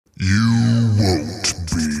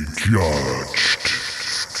Judged.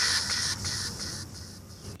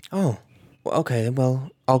 Oh, okay.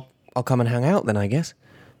 Well, I'll come and hang out then, I guess.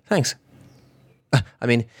 Thanks. I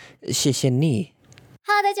mean, 谢谢你。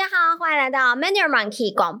Hello， 大家好，欢迎来到 Mandarin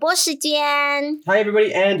Monkey 广播时间。Hi,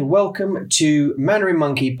 everybody, and welcome to Mandarin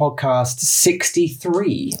Monkey Podcast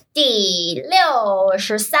 63. 第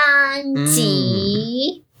63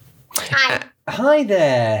集。Hi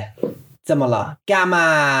there. 怎么了？干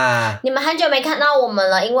嘛？你们很久没看到我们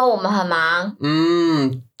了，因为我们很忙。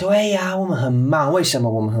对呀，我们很忙。为什么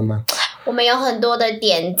我们很忙？我们有很多的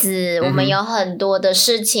点子，我们有很多的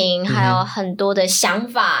事情，还有很多的想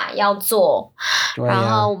法要做，然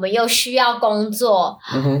后我们又需要工作。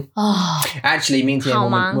Actually， 明天我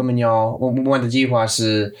们的计划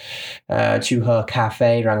是去喝咖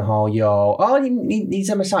啡，然后你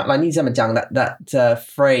怎么想？你怎么讲 that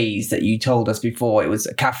phrase that you told us before? It was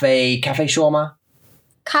咖啡说吗？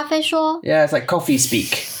咖啡说 Yeah, it's like coffee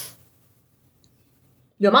speak.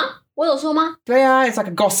 有吗？我有说吗？对啊 it's like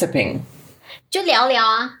a gossiping. 就聊聊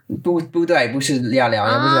啊。不对，不是聊聊，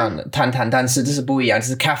不是这样的谈，但是这是不一样，这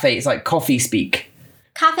是咖啡 it's like coffee speak.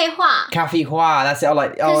 咖啡话。咖啡话 that's it.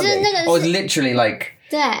 Like 可是那个it's literally like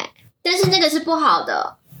对，但是那个是不好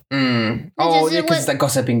的。because it's like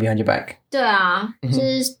gossiping behind your back. 对啊，就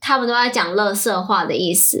是他们都在讲垃圾话的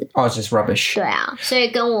意思。It's just rubbish. 对啊，所以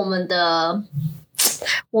跟我们的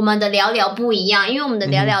聊聊不一样，因为我们的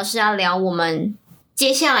聊聊是要聊我们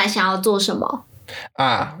接下来想要做什么。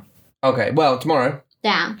Okay. Well, tomorrow.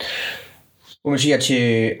 对啊。我们需要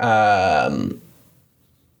去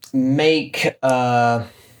make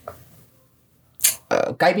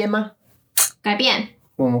改变吗？改变。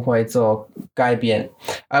我们会做改变。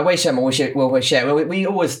为什么我会 share? We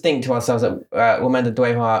always think to ourselves that 我们的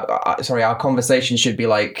对话 our conversation should be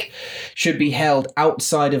held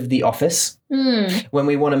outside of the office. When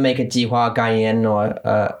we want to make a 计划概念 or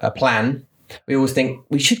a plan, we always think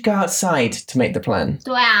we should go outside to make the plan.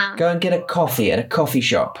 对啊。Go and get a coffee at a coffee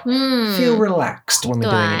shop. Feel relaxed when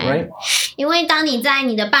we're doing it, right? 因为当你在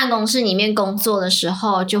你的办公室里面工作的时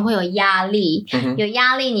候，就会有压力，有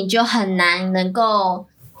压力你就很难能够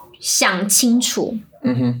想清楚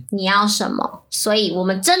你要什么，所以我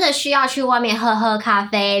们真的需要去外面喝喝咖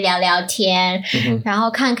啡，聊聊天，然后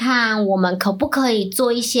看看我们可不可以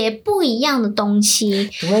做一些不一样的东西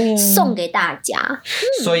送给大家。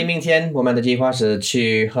所以明天我们的计划是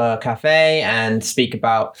去喝咖啡 and speak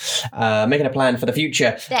about making a plan for the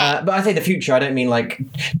future. But I say the future, I don't mean like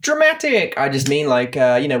dramatic. I just mean like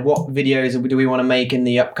what videos do we want to make in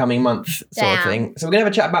the upcoming month sort of thing. So we're going to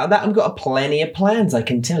have a chat about that. I've got plenty of plans, I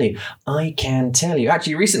can tell you.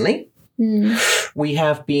 Actually, recently, we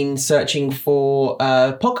have been searching for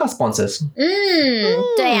podcast sponsors.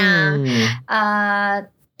 对啊，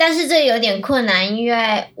但是这有点困难，因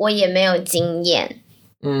为我也没有经验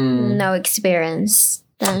，no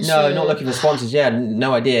experience。No, not looking for sponsors. Yeah,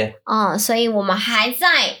 no idea. 所以我们还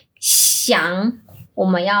在想我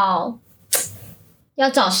们要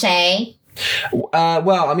找谁。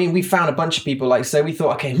Well, I mean, we found a bunch of people. Like, so we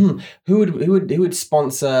thought, okay, who would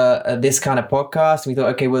sponsor this kind of podcast? We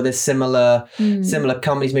thought, okay, well, there's similar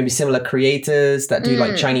companies, maybe similar creators that do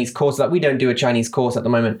like Chinese courses. Like, we don't do a Chinese course at the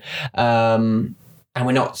moment, and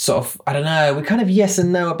we're not sort of, I don't know, we're kind of yes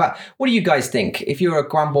and no about. What do you guys think? If you're a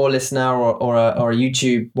Guanbo listener or a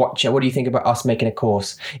YouTube watcher, what do you think about us making a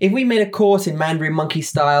course? If we made a course in Mandarin Monkey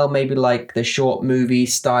style, maybe like the short movie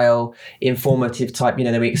style, informative type,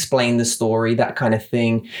 then we explain the story, that kind of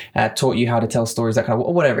thing, taught you how to tell stories, that kind of,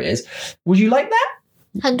 whatever it is. Would you like that?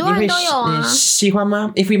 很多人都有啊。喜欢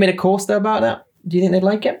吗? If we made a course though about that, do you think they'd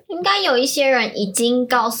like it? 应该有一些人已经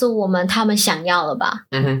告诉我们他们想要了吧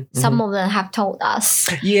？Some of them have told us.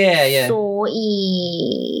 Yeah. 所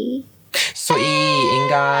以应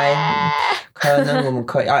该可能我们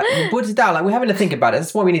可以不知道 like we're having to think about it.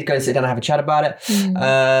 That's why we need to go and sit down and have a chat about it.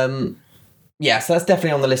 Yeah, so that's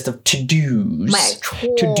definitely on the list of to-dos.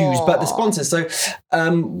 But the sponsors, so I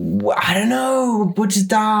don't know, 不知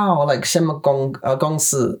道 like 什么公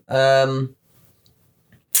司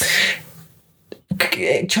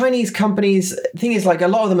Chinese companies, the thing is, like, a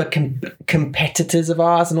lot of them are competitors of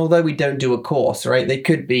ours, and although we don't do a course, right, we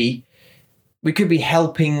could be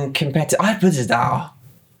helping competitors. 不知道。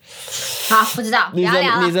好，不知道，不要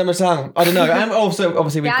聊了。你怎么想？ I don't know. And also,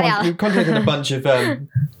 obviously, we've contracted a bunch of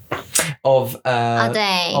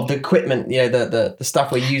the equipment, the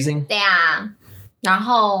stuff we're using. 对啊。然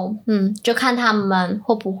后就看他们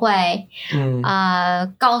会不会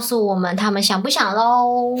告诉我们他们想不想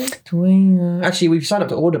咯。Actually, we've signed up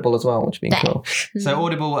to Audible as well, which has been cool. So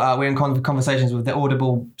Audible, we're in conversations with the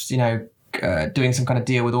Audible, doing some kind of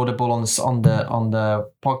deal with Audible on the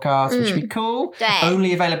podcast, which would be cool. 对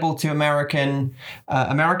Only available to Americans,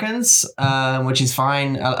 which is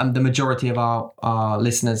fine. The majority of our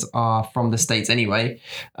listeners are from the States anyway.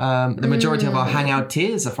 The majority of our Hangout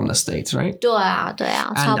tiers are from the States, right? 对啊，对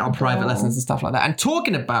啊， And 差不 our 多 private lessons and stuff like that. And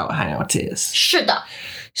talking about Hangout tiers. 是的，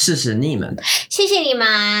谢谢你们。谢谢你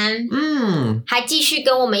们，还继续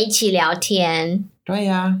跟我们一起聊天。对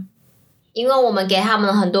呀。因为我们给他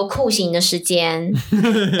们很多酷刑的时间，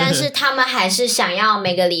但是他们还是想要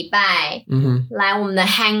每个礼拜来我们的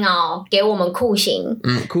hangout 给我们酷刑。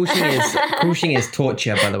酷刑 is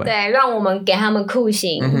torture, by the way. 对，让我们给他们酷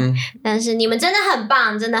刑。但是你们真的很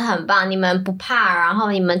棒，真的很棒，你们不怕，然后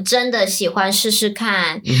你们真的喜欢试试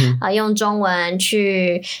看，用中文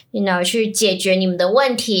去去解决你们的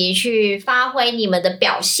问题，去发挥你们的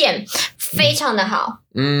表现，非常的好。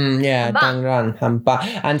Yeah, 当然很棒.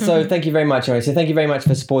 And so thank you very much, Ori. So thank you very much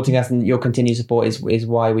for supporting us, and your continued support is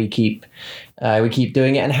why we keep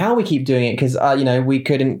doing it and how we keep doing it, because we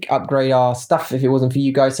couldn't upgrade our stuff if it wasn't for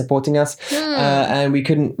you guys supporting us, and we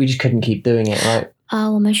just couldn't keep doing it, right?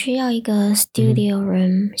 我们需要一个 studio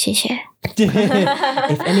room, 谢谢.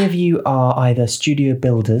 If any of you are either studio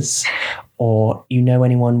builders or you know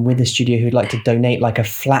anyone with a studio who'd like to donate like a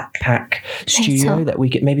flat pack studio that we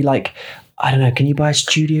could maybe like, I don't know, can you buy a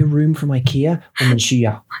studio room from IKEA? 我们需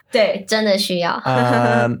要。对，真的需要。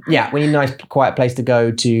Yeah, we need a nice quiet place to go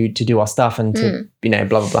to do our stuff and to blah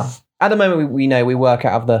blah blah. At the moment, we work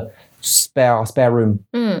out of our spare room,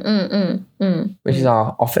 which is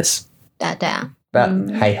our office. 对啊。 But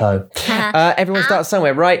hey ho, everyone starts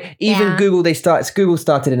somewhere, right? Even Google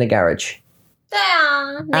started in a garage. 对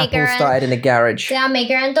啊，每个 Apple 人 started in a garage. 对啊，每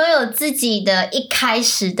个人都有自己的一开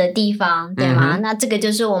始的地方，对吗？那这个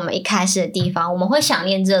就是我们一开始的地方，我们会想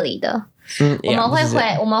念这里的。我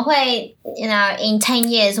们会in 10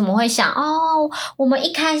 years 我们会想我们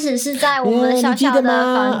一开始是在我们的小小的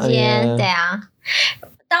房间，对啊。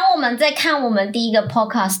当我们在看我们第一个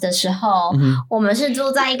podcast 的时候，我们是坐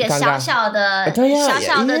在一个小小的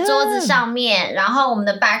桌子上面，然后我们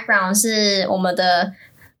的 background 是我们的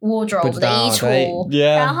wardrobe 的衣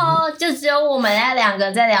橱，然后就只有我们两个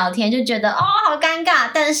在聊天，就觉得好尴尬，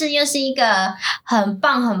但是又是一个很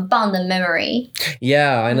棒很棒的 memory.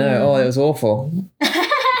 Yeah, I know. It was awful.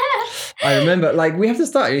 I remember, like, we have to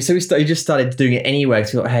start. So we just started doing it anyway.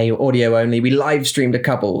 So we thought, hey, audio only. We live streamed a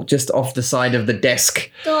couple just off the side of the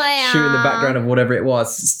desk, 对啊 shooting the background of whatever it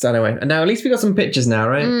was. So anyway, and now at least we got some pictures now,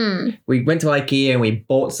 right? We went to IKEA and we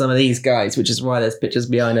bought some of these guys, which is why there's pictures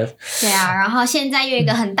behind us. 对啊，然后现在有一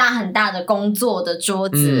个很大很大的工作的桌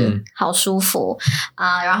子，好舒服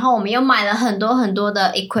然后我们又买了很多很多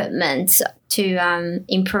的 equipment to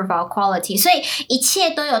improve our quality， 所以一切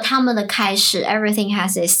都有他们的开始 ，everything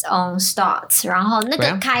has its own start， 然后那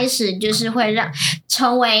个开始就是会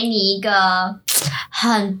成为你一个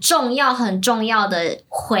很重要很重要的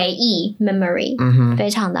回忆 memory， 非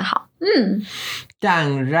常的好，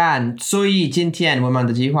当然，所以今天我们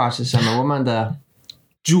的计划是什么？我们的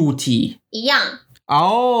主题一样。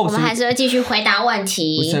我们还是会继续回答问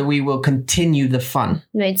题。So we will continue the fun.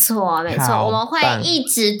 没错，没错，我们会一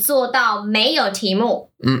直做到没有题目。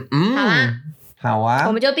好吗？好啊。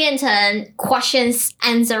我们就变成 questions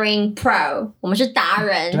answering pro， 我们是达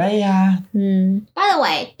人。对呀。By the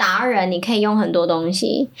way， 达人你可以用很多东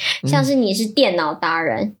西，像是你是电脑达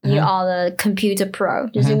人，You are the computer pro，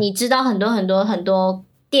 就是你知道很多很多很多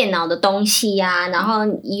电脑的东西呀，然后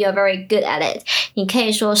you are very good at it， 你可以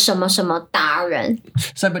说什么什么达人。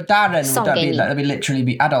So, but 达人 would be literally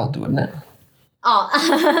be adult, wouldn't it?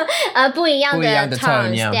 不一样的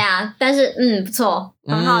terms， 对啊，但是不错，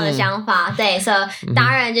很好的想法，对 ，so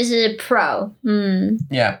达人就是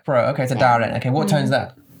pro，Yeah, pro. Okay, so 达人 Okay, what tone is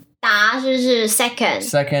that? 达就是 second,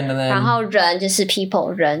 and then 然后人就是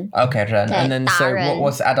people 人。Okay, 人 and then so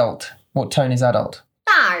what's adult? What tone is adult?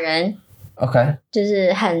 大人。Okay. 就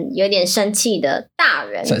是很有点生气的大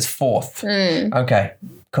人。 So it's fourth. Okay,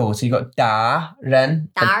 cool. So you got 达人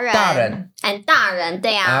and 大人，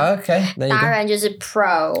对啊。Okay, there you go. 达人就是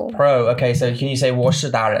pro. Pro. Okay, so can you say 我是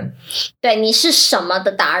达人？对，你是什么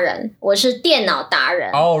的达人？我是电脑达人。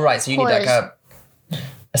Oh, right. So you need like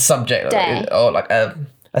a subject or like a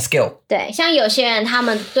skill. 对，像有些人他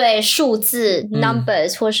们对数字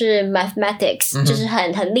numbers 或是 mathematics 就是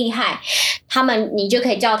很厉害，你就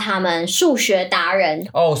可以叫他们数学达人。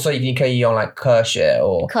所以你可以用like科学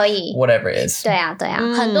或可以 whatever it is。对啊，对啊，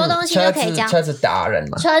很多东西都可以叫。车子达人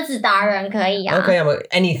嘛。车子达人可以啊。Okay,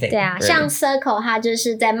 anything。对啊，像 Circle 他就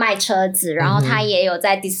是在卖车子，然后他也有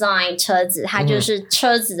在 design 车子，他就是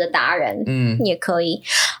车子的达人。也可以，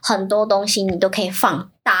很多东西你都可以放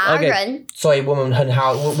达人。所以我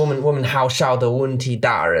们好笑的问题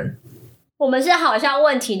达人。我们是好笑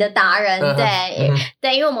问题的达人，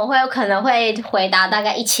对，因为我们可能会回答大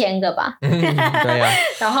概1000个吧，对啊，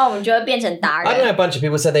然后我们就会变成达人。I don't know, a bunch of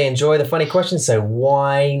people said they enjoy the funny questions, so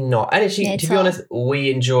why not? And actually, to be honest,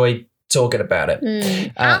 we enjoy talking about it.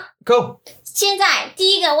 Cool. 现在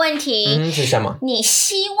第一个问题是什么？你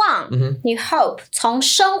希望你 hope 从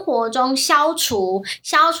生活中消除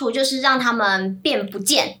就是让他们变不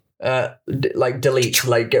见。like delete,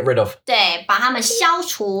 like get rid of. 对，把它们消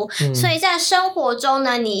除。所以在生活中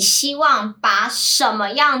呢，你希望把什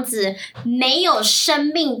么样子没有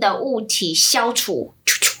生命的物体消除？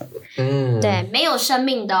对，没有生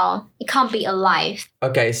命的哦 ，it can't be alive.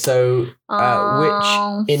 Okay, so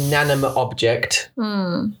which inanimate object?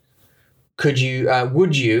 Could you,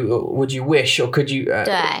 would you wish, or could you?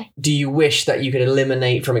 对 Do you wish that you could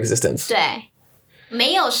eliminate from existence? 对。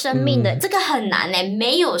没有生命的，这个很难诶，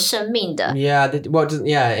没有生命的。Yeah, it doesn't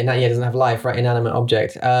have life, right? Inanimate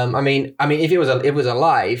object. I mean, if it was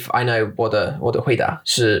alive, I know 我的回答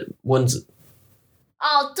是蚊子。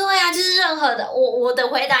哦，对啊，就是任何的，我的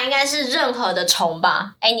回答应该是任何的虫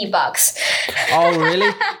吧 ，any bugs. Oh,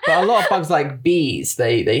 really? But a lot of bugs like bees,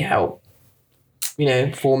 they help,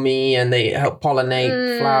 for me, and they help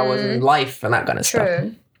pollinate flowers and life and that kind of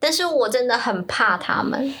stuff. 但是我真的很怕它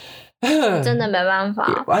们。真的没办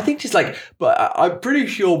法。I think just but I'm pretty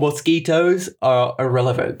sure mosquitoes are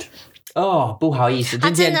irrelevant. 不好意思，他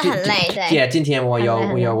真的很累，对。今天我有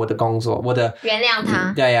我的工作，原谅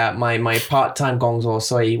他。对呀，my part-time 工作，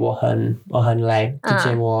所以我很累。今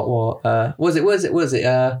天我was it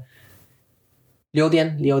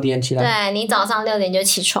 6点起来。对，你早上6点就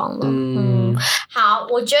起床了。好，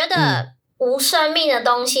我觉得。无生命的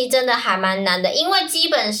东西真的还蛮难的，因为基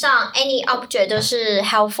本上 any object 都是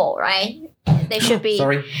helpful, right? They should be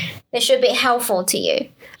helpful to you.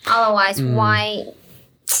 Otherwise, why?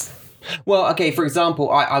 Well, okay, for example,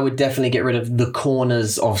 I would definitely get rid of the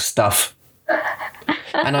corners of stuff.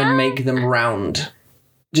 And I'd make them round.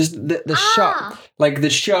 Just the sharp, the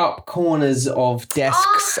sharp corners of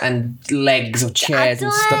desks and legs of chairs and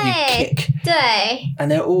stuff you kick. 对。And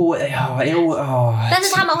they're all, 但是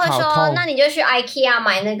他们会说，那你就去 IKEA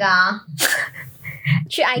买那个啊。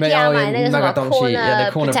去 IKEA 买那个什么 corner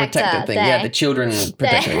protector thing, the children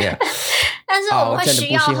protector, yeah. 但是我们会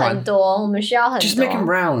需要很多，我们需要很多。Just make them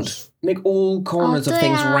round. Make all corners of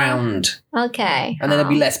things round. Okay. And then it'll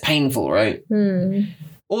be less painful, right?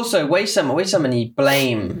 Also, 为什么你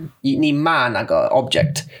blame 你骂那个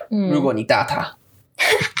object？如果你打他，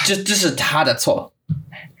这是他的错，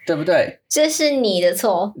对不对？这是你的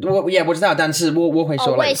错。我知道，但是我会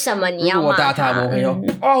说，为什么你要骂他？如果打他，我会说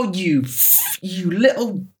，you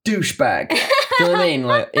little douchebag. Do you know what I mean?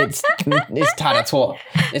 It's 他的错。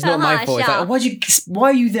It's not my fault. It's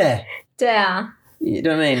why are you there? 对啊。You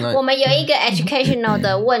know what I mean? 我们有一个 educational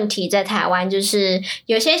的问题在台湾，就是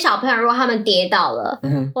有些小朋友如果他们跌倒了，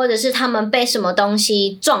或者是他们被什么东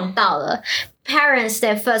西撞到了 ，parents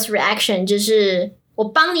的 first reaction 就是我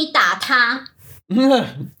帮你打他。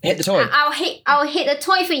Hit the toy. I'll hit the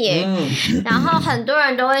toy for you. 然后很多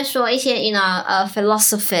人都会说一些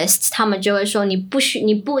philosophists 他们就会说你不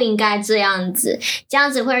应该这样子，这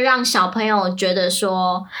样子会让小朋友觉得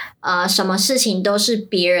说什么事情都是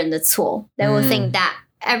别人的错。They will think that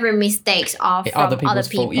every mistakes are from other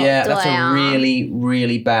people. Yeah, that's a really,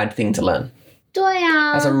 really bad thing to learn. 对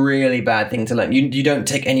啊 That's a really bad thing to learn. You don't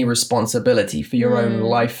take any responsibility for your own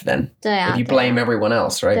life then. 对啊 If you blame everyone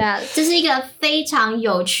else, right? 对啊，这是一个非常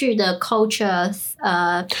有趣的 culture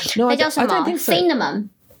那叫什么 phenomenon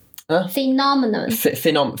phenomenon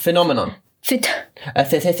Phenomenon. Phenomenon.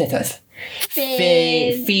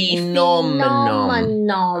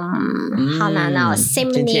 好难哦。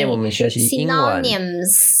今天我们学习英文。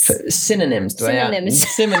Synonyms. 对啊。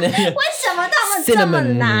Synonyms. 为什么他们这么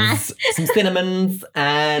难 Synonyms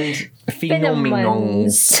and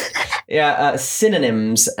phenomenons. Yeah,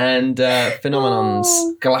 synonyms and phenomenons.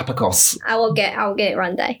 Galapagos. I will get it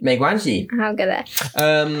one day. 没关系。I'll get it.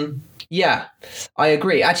 Yeah, I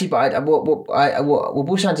agree. Actually, but 我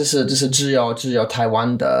不想这是只有台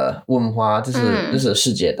湾的文化，这是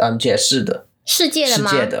世界解释的。世界的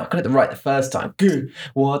吗？世界的 ，got it right the first time. Good.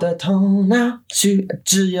 我的头脑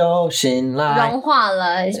只有醒来。融化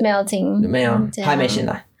了 ，it's melting. 没有，还没醒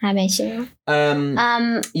来。还没醒来。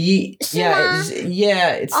Yeah,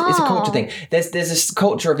 it's a culture thing. There's this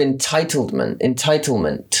culture of entitlement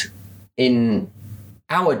in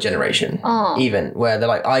our generation, even where they're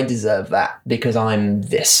like, I deserve that because I'm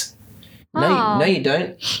this. No, you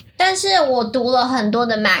don't. 但是我读了很多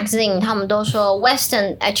的 magazine， 他们都说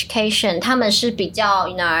Western education 他们是比较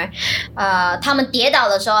you know 他们跌倒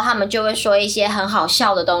的时候他们就会说一些很好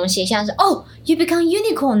笑的东西，像是 Oh you become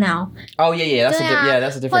unicorn now. Oh yeah, that's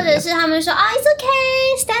that's a different. 或者是他们说It's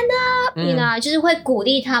okay, stand up. You know 就是会鼓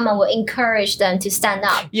励他们， will encourage them to stand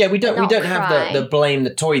up. Yeah, we don't have the blame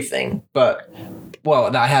the toy thing, but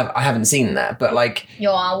well, I haven't seen that, but like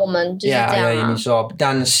有啊，我们就是这样啊。你说，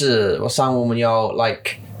但是我想我们要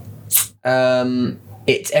like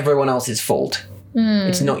it's everyone else's fault.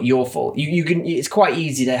 It's not your fault. You can. It's quite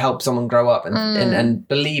easy to help someone grow up and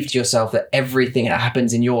believe to yourself that everything that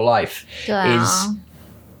happens in your life is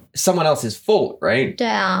someone else's fault, right? 对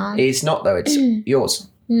啊。 It's not though. It's yours.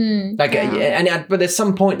 Like, but there's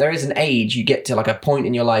some point. There is an age you get to, like a point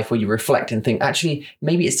in your life where you reflect and think, actually,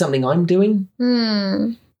 maybe it's something I'm doing.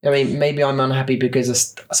 I mean, maybe I'm unhappy because of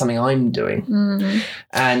something I'm doing.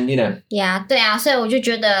 And you know. Yeah, 对啊，所以我就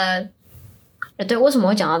觉得。对，为什么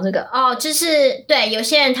会讲到这个？哦，就是对有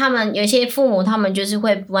些人，他们有些父母，他们就是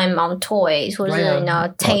会 blame on toys， 或者是 you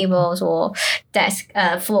know tables or desk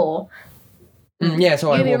floor。Yeah,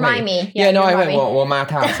 so you remind me. Yeah, no, I went 我骂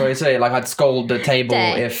他，所以 like I'd scold the table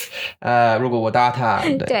if 如果我打他，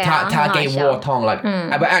他给我痛 like,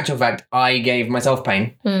 but actual fact, I gave myself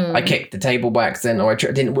pain. I kicked the table by accident, or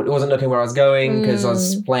wasn't looking where I was going because I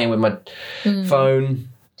was playing with my phone.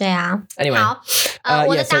 对啊 Anyway, 好，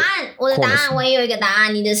我的答案，我也有一个答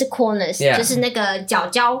案，你的是 corners， 就是那个角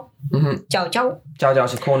角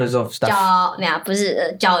是 corners of stuff。不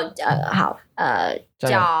是好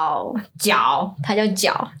角，它叫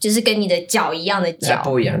角，就是跟你的脚一样的角，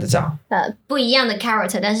不一样的角，不一样的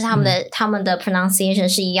character， 但是他们的 pronunciation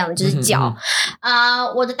是一样的，就是角。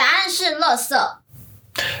我的答案是垃圾。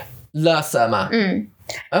垃圾嘛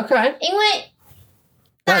，OK， 因为。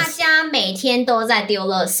大家每天都在丢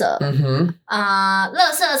垃圾，垃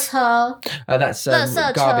圾车，that's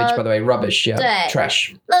garbage by the way, rubbish, yeah, 对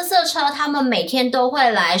trash. 垃圾车他们每天都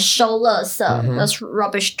会来收垃圾，that's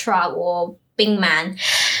rubbish truck or bin man。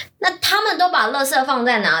那他们都把垃圾放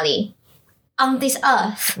在哪里 ？On this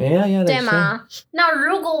earth, yeah, 对吗？那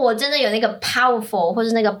如果我真的有那个 powerful 或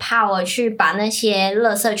是那个 power 去把那些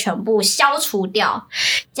垃圾全部消除掉，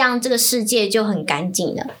这样这个世界就很干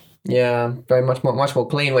净了。Yeah, very much more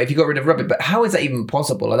clean way if you got rid of rubbish. But how is that even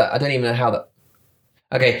possible? I don't even know how that.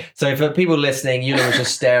 Okay, so for people listening, Yuna was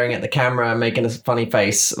just staring at the camera and making a funny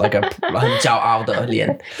face, like a 很骄傲的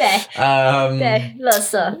脸。对，对，垃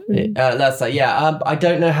圾。垃圾, yeah. I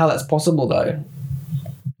don't know how that's possible though.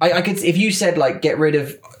 I could if you said like get rid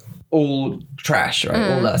of all trash, right?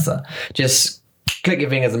 All垃圾, just click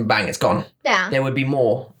your fingers and bang, it's gone. 对啊。There would be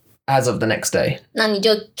more as of the next day. 那你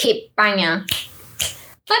就 keep bang 啊。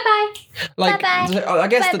Bye-bye. Like, bye-bye. I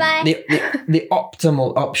guess bye-bye. the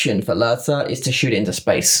optimal option for Lerta is to shoot it into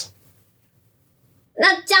space.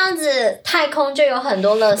 那这样子太空就有很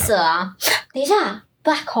多垃圾啊。等一下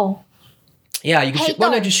 ，black hole. Yeah, you can. Why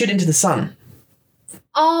not just shoot into the sun?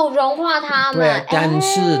 哦，融化它们。对，但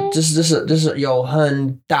是这是有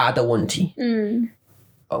很大的问题。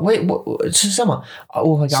喂，我是什么？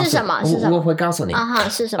我会告诉你。是什么？我会告诉你。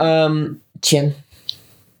是什么？钱。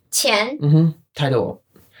钱。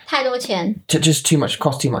太多钱 just too much,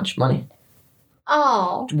 cost too much money.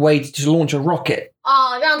 Way to launch a rocket.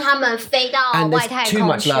 让他们飞到外太空去。 And there's too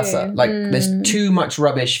much lassa. Like there's too much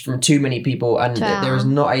rubbish from too many people, and there is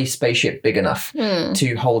not a spaceship big enough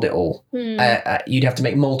to hold it all. You'd have to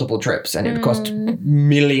make multiple trips, and it would cost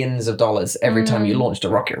millions of dollars every time you launched a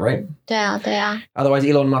rocket, right? 对啊 Otherwise,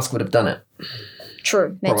 Elon Musk would have done it.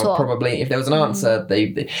 True, 没错 Probably, if there was an answer,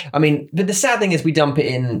 I mean, the sad thing is we dump it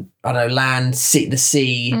in, I don't know, land, the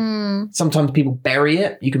sea. Sometimes people bury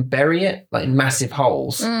it. You can bury it like in massive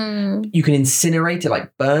holes. You can incinerate it,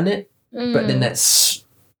 like burn it. But then that's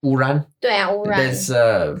污染. 对啊，污染。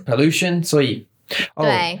 There's pollution. 所以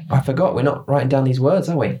I forgot. We're not writing down these words,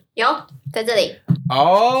 are we? 有，在这里。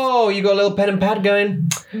 Oh, you got a little pen and pad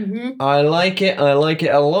going. I like it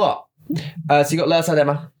a lot. So you got Lersa there,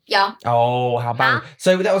 ma? 有 Oh, how bang.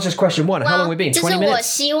 So that was just question one. How long have we been? 20 minutes? 这是我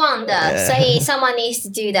希望的，所以 someone needs to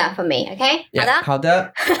do that for me, okay? 好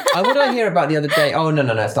的。What did I hear about the other day? Oh, no,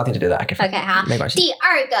 it's nothing to do with that. Okay, 好。没关系。第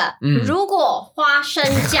二个，如果花生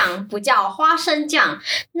酱不叫花生酱，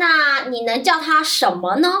那你能叫它什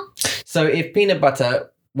么呢？ So if peanut butter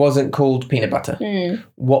wasn't called peanut butter,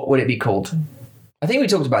 what would it be called? I think we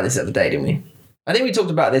talked about this the other day, didn't we? I think we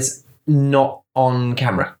talked about this not on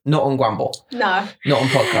camera, not on Guambo. No. Not on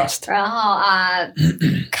podcast. 然后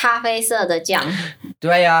咖啡色的酱。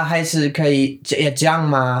对啊，还是可以酱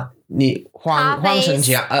吗？你黄生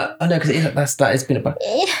酱？No, because that is peanut butter.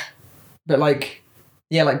 But like,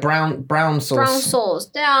 Yeah, like brown sauce. brown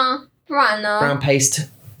sauce， 对啊，不然呢 Brown paste.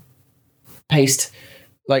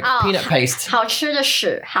 Like peanut paste. 好吃的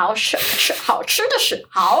屎，好吃的屎，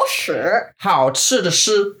好屎，好吃的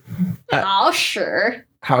是好屎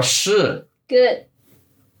好吃 ，good。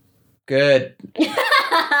 Good.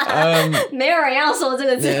 没有人要说这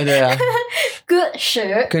个字。对啊 good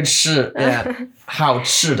屎 Good 是 yeah. 好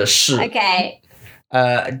吃的是 ，OK。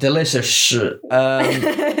 delicious 是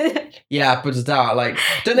yeah 不知道 like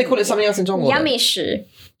don't they call it something else in 中国 yummy 屎，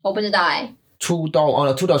我不知道哎。土豆 oh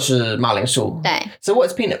no 土豆是马铃薯对 So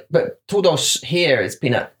what's peanut? But 土豆 here is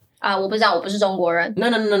peanut. 我不知道，我不是中国人。No.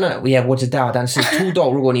 Yeah 我知道，但是土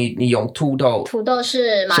豆如果你用土豆土豆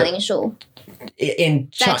是马铃薯， in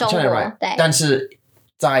在中国 China right 对但是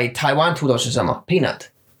在台湾土豆是什么 Peanut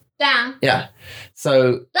对啊。 Yeah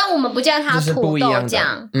So 但我们不叫它这是土不一样的豆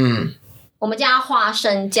酱，嗯我们叫它花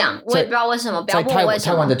生酱。我也不知道为什么，不要在问我为什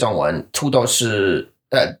台湾的么。中文土豆是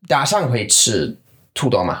大象会吃土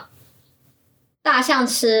豆吗大象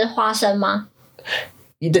吃花生吗？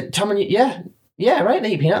他们 yeah right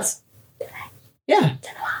they eat peanuts yeah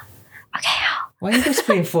真的吗 ？OK 好。 Why are you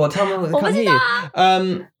whispering for? Tell me, 我不 can't 知 hear 道 you. 啊。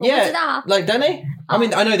 Yeah, 我不知道啊。 like don't they? I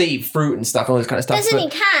mean, I know they eat fruit and stuff and all this kind of stuff. 但是 But 你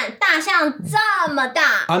看，大象这么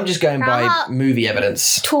大， I'm just going by 然后 movie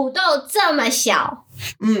evidence. 土豆这么小，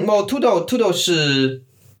 Well, 土豆是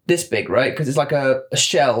this big, right? Because it's like a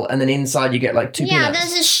shell, and then inside you get like two 呀， peanuts. 但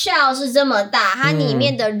是 shell 是这么大，它里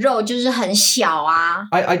面的肉就是很小啊。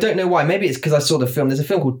I don't know why. Maybe it's because I saw the film. There's a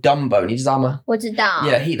film called Dumbo. 你知道吗？我知道。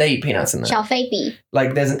 Yeah, they eat peanuts in that. 小飞比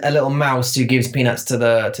Like there's a little mouse who gives peanuts to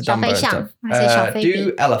Dumbo and 小飞象 stuff. 还是小飞比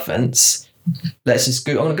Do elephants? Let's just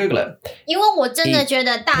go. I'm gonna Google it. 因为我真的觉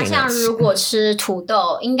得大象 Peanuts 如果吃土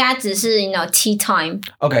豆，应该只是 tea time。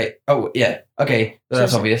 Okay. Oh yeah. Okay. That's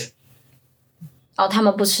So- obvious. 哦，他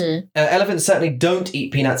们不吃。 Elephants certainly don't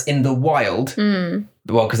eat peanuts in the wild. 嗯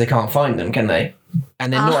Well, because they can't find them, can they?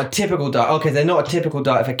 And they're not a typical diet. Okay, they're not a typical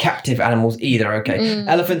diet for captive animals either. Okay,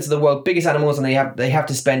 elephants are the world's biggest animals, and they have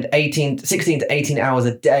to spend 16 to 18 hours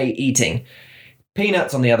a day eating.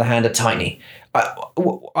 Peanuts, on the other hand, are tiny.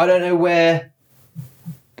 I don't know where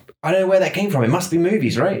that came from. It must be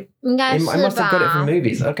movies, right? 应该 I 是 must have got it 吧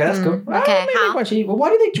from。movies. Okay, that's cool. okay, maybe how? actually, well, why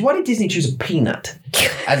did Disney choose a peanut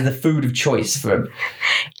as the food of choice for?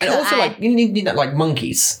 And also, like you need that like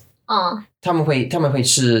monkeys. 嗯，他们会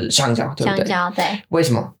吃香蕉，对不对？香蕉对，为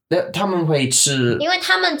什么？他们会吃因为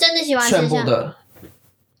他们真的喜欢吃全部的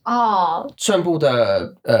哦，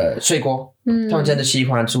水果，他们真的喜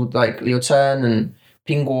欢吃 like 柳橙、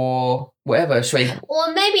苹果 whatever 水果。我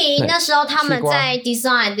maybe 对那时候他们西瓜在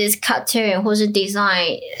design this cartoon 或是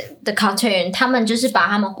design the cartoon，他们就是把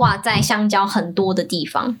它们画在香蕉很多的地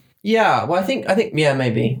方。Yeah, well, I think yeah,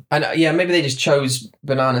 maybe. And yeah, maybe they just chose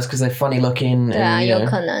bananas because they're funny looking. 对啊， and, 有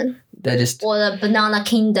可能。 they're just 我的 Banana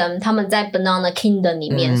Kingdom，他们在 Banana Kingdom 里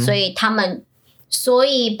面，所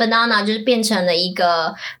以banana 就是变成了一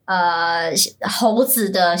个猴子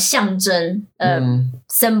的象征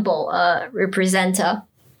symbol representer，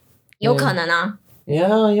 有可能啊。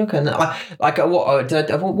 Yeah, 有可能。like 我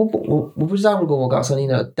不知道如果我告诉你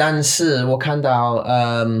呢，但是我看到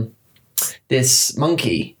this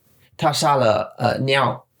monkey 他杀了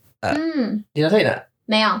鸟。Did I tell you that?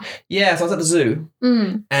 没有。 Yeah, so I was at the zoo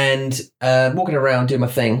嗯 and walking around doing my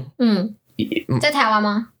thing. 嗯，在台湾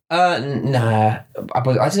吗？ Nah,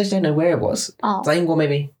 I just don't know where it was. 哦，在英国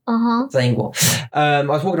maybe. 在英国. I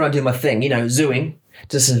was walking around doing my thing, zooing.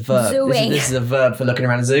 This is a verb. Zooing. This is a verb for looking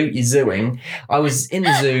around a zoo. You're zooing. I was in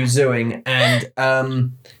the zoo zooing and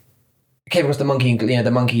came across the monkey,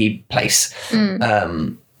 the monkey place.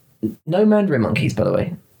 No Mandarin monkeys, by the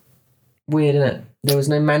way. Weird, isn't it? There was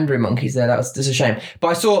no Mandarin monkeys there. That's a shame. But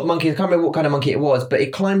I saw monkeys. I can't remember what kind of monkey it was, but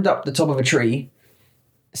it climbed up the top of a tree,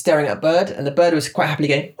 staring at a bird, and the bird was quite happily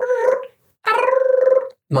going.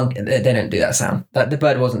 Monkey, they don't do that sound. The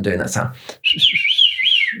bird wasn't doing that sound.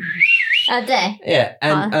 对。 Yeah,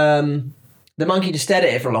 and the monkey just stared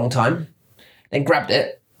at it for a long time, then grabbed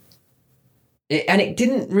it. And it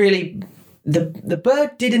didn't really. The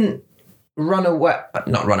bird didn't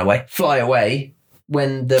fly away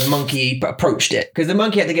when the monkey approached it, because the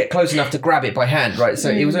monkey had to get close enough to grab it by hand, right? So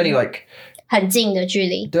it was only like 很近的距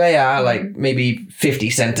离。 like maybe 50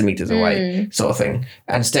 centimeters away, sort of thing,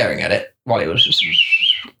 and staring at it while it was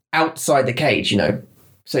outside the cage,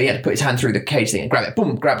 So he had to put his hand through the cage thing and grab it.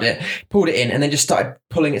 Boom, grabbed it, pulled it in, and then just started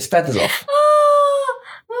pulling its feathers off.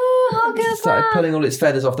 好可 Started 怕！ pulling all its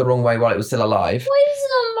feathers off the wrong way while it was still alive. 为什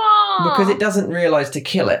么？ Because it doesn't realize to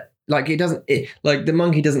kill it. Like it doesn't. Like the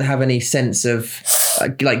monkey doesn't have any sense of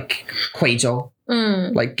like 愧疚,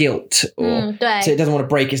 like guilt, or 对 so it doesn't want to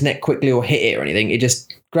break its neck quickly or hit it or anything. It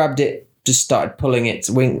just grabbed it, just started pulling its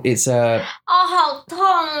wing. It's 哦，好痛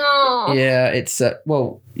哦！ yeah, it's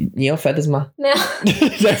well, 你有 feathers 吗？没有，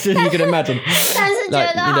 That's what you can imagine. 但是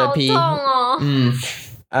觉得好痛哦。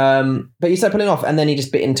 But he started pulling off, and then he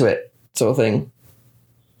just bit into it, sort of thing.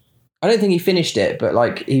 I don't think he finished it, but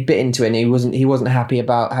like he bit into it, and he wasn't happy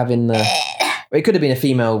about having the. It could have been a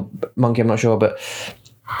female monkey, I'm not sure, but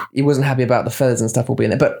he wasn't happy about the feathers and stuff all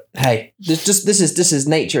being there. But hey, this is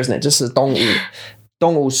nature, isn't it? 这是动物，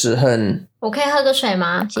动物是很我可以喝个水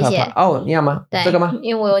吗？谢谢。哦，你要吗？对，这个吗？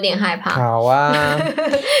因为我有点害怕。好啊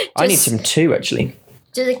，I need some too, actually.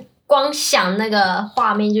 就是光想那个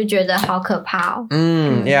画面就觉得好可怕哦。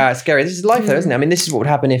Yeah, it's scary. This is life, though, isn't it? I mean, this is what would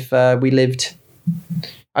happen if we lived.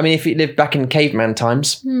 I mean, if we lived back in caveman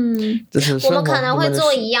times. 我们可能会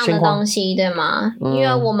做一样的东西，对吗？因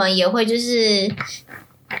为我们也会就是。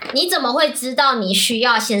你怎么会知道你需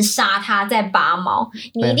要先杀它再拔毛？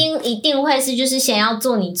你一定会是就是先要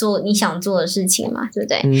做你想做的事情嘛，对不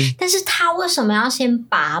对？但是它为什么要先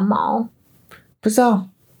拔毛？不知道，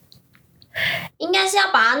应该是要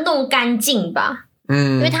把它弄干净吧。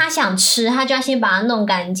因为它想吃，它就要先把它弄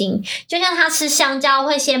干净，就像它吃香蕉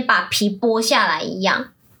会先把皮剥下来一样。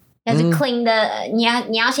要是 clean 的，你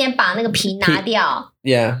要先把那个皮拿掉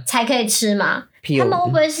 ，yeah， 才可以吃嘛。他们会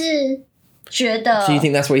不会是？觉得 So you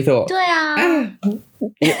think that's what he thought? 对啊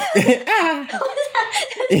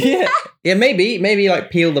yeah, maybe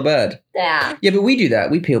like peel the bird. 对啊 Yeah, but we do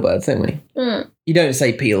that. We peel birds, don't we? You don't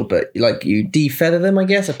say peel, but like you defeather them, I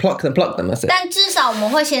guess, or pluck them. That's it. 但至少我们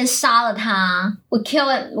会先杀了它 we kill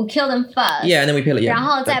them first. Yeah, and then we peel it. Yeah. 然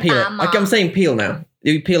后再拔毛 I'm saying peel now.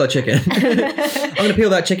 You peel a chicken. I'm going to peel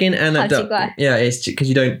that chicken and that duck. Yeah, it's because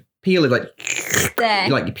you don't peel it like. 对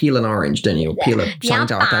like you peel an orange, don't you? Or peel a 香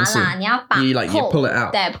蕉，但是你要拔 you pull it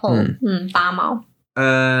out. 对 pull 拔毛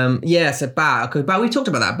Yeah, so bat. Okay, but we talked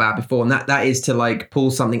about that bat before, and that is to like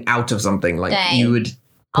pull something out of something. Like you would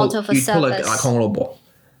pull, out of a you'd pull it surface. like 红萝卜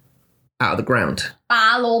out of the ground.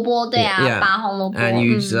 拔萝卜对啊 Yeah. 拔红萝卜 And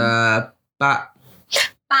use bat.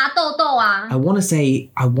 拔豆豆啊 I want to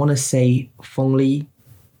say 凤梨,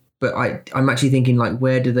 but I'm actually thinking like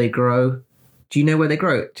where do they grow? Do you know where they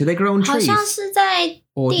grow? Do they grow on 好 trees? 像是在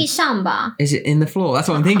地上吧 Is it in the floor? That's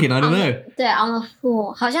what I'm thinking. I don't know. 对 on the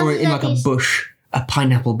floor 好像 Or 是 in 在 like a 地上 bush, a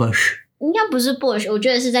pineapple bush. 应该不是 bush 我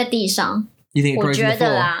觉得是在地上 You think it 我 grows in 觉 the 得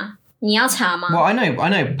floor? 啦你要查吗 Well, I know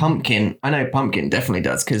pumpkin. I know pumpkin definitely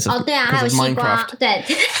does because of, 对啊还有 of 西瓜 Minecraft. 对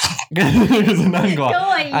Because of 南瓜跟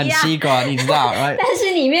我一样 and 西瓜你知道 right? 但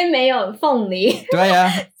是里面没有凤梨对啊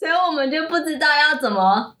所以我们就不知道要怎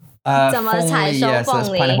么怎么采收 yes, 凤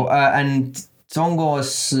that's 梨 pineapple. And 中国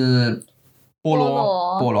是菠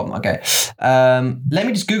萝 Okay. Let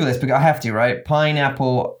me just Google this because I have to, right?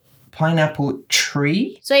 Pineapple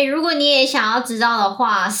tree? 所以如果你也想要知道的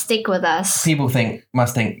话 stick with us People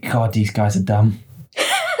must think, God, these guys are dumb.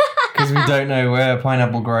 Because we don't know where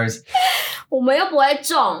pineapple grows. 我们又不会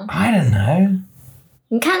种 I don't know.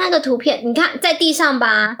 你看那个图片你看在地上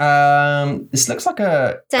吧 This looks like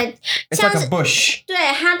a 在 it's 像 like 是 a bush. 对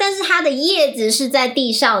它但是它的叶子是在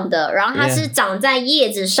地上的然后它是长在叶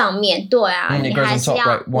子上面对啊 And it grows on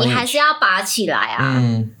top, right? 1 你还是要拔起来啊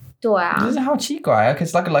对啊 This is how 奇怪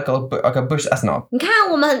It's like a bush. That's not. 你看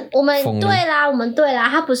我们对啦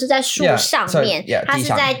它不是在树上面 Yeah, so, yeah, 它是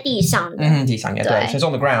在地上的地上 yeah, 对 So it's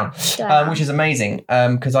on the ground, 对啊 which is amazing.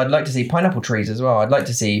 Because I'd like to see pineapple trees as well. I'd like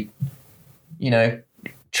to see,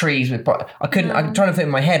 trees with. I'm trying to fit in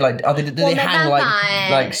my head. Like, do they hang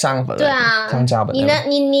like 香对啊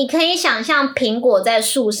你可以想象苹果在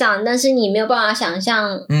树上但是你没有办法想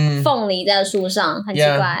象凤梨在树上很奇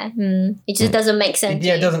怪 It just doesn't make sense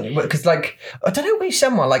Yeah, it doesn't because like I don't know which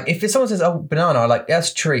someone like if someone says banana I'm like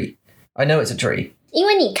that's a tree. I know it's a tree. 因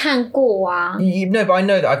为你看过啊 No, but I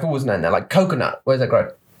know that I've always known that. Like coconut, where does that grow?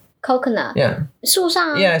 Coconut Yeah. 树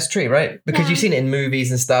上 Yeah, it's a tree, right? Because you've seen it in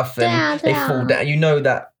movies and stuff and they fall down. You know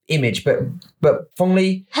that image, but 凤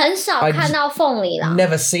梨很少看到凤梨啦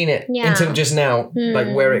never seen it until just now,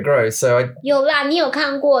 like where it grows. So 有啦你有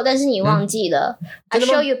看过但是你忘记了 I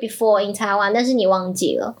show you before in Taiwan 但是你忘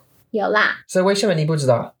记了有啦 So 为什么你不知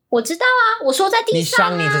道我知道啊我说在地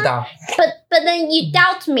上你知道 But then you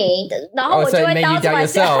doubt me 然后我就会 doubt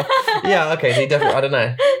myself Yeah, okay, so you definitely, I don't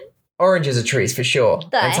know. Oranges are trees for sure.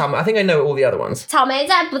 And I think I know all the other ones. 草莓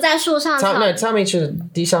不在树上 No, 草莓是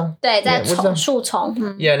地上对在树丛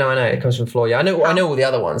Yeah, no, I know. It comes from floor. Yeah, I know all the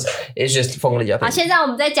other ones. It's just 凤梨, I think. 好现在我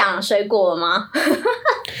们在讲水果了吗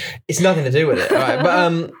It's nothing to do with it. All right.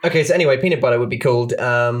 But, okay, so anyway, peanut butter would be called...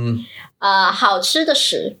 好吃的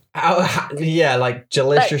屎 Yeah, like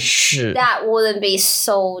delicious shit. that wouldn't be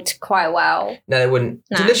sold quite well. No, they wouldn't.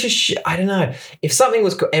 Nah. Delicious shit. I don't know. If something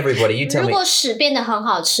was everybody, you tell 如 me. 果屎变得很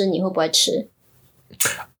好吃，你会不会吃？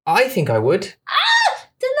 I think I would.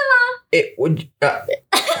 真的吗？ It would.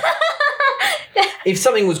 If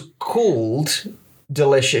something was called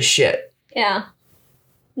delicious shit, Yeah.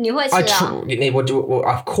 你会吃 I 啊？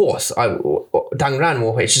 of course, 当然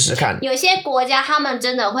我会试试看。有些国家他们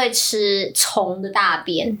真的会吃虫的大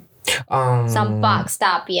便 some bugs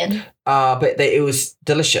大便。 But it was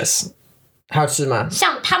delicious. 好吃吗？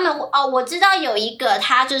像他们我知道有一个，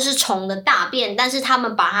它就是虫的大便，但是他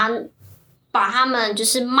们把它们就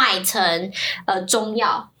是卖成中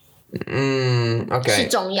药，是 Okay.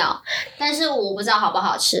 中药，但是我不知道好不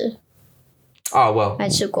好吃， Oh well. 没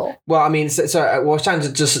吃过。 Well, I mean, so 我想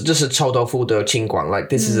这是臭豆腐的情况。Like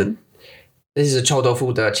this is a 臭豆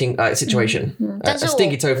腐的situation. 但是 a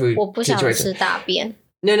stinky tofu 我不想 situation. 吃大便。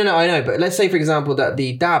 No, I know. But let's say, for example, that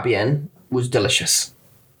the 大便 was delicious,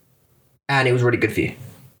 and it was really good for you.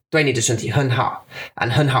 对你的身体很好 and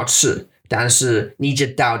很好吃，但是你知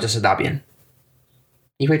道这是大便，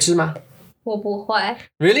你会吃吗？我不会。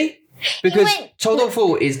 Really? Because 因为臭豆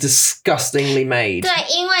腐 is disgustingly made.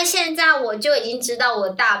 对，因为现在我就已经知道我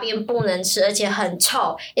的大便不能吃，而且很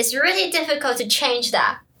臭。It's really difficult to change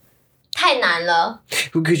that. 太难了。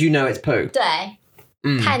 Because you know it's poo. 对，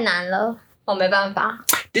太难了，我没办法。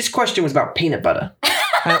 This question was about peanut butter.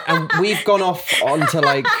 and we've gone off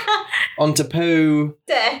onto poo,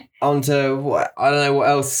 对 onto what, I don't know what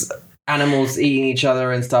else, animals eating each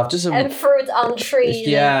other and stuff. Just，and fruit on trees,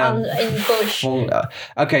 Yeah. and in bush.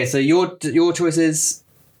 Okay, so your choice is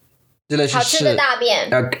delicious 好吃的 shit. 大便。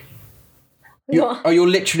 Okay. You're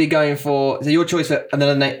literally going for, so your choice for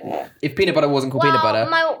another name. If peanut butter wasn't called peanut butter,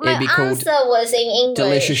 my it'd be called answer was in English.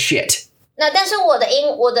 delicious shit. 那但是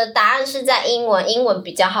我的答案是在英文，英文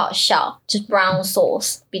比较好笑，就是 brown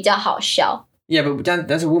sauce 比较好笑。 Yeah, but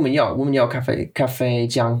that's a woman要咖啡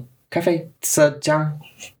酱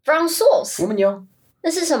brown sauce woman要那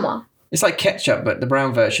是什么 It's like ketchup, but the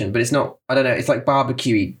brown version. But it's not. I don't know. It's like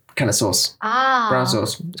barbecue kind of sauce. 啊 Brown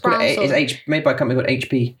sauce. It's called brown sauce. It's made by a company called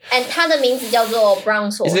HP. and 它的名字叫做 brown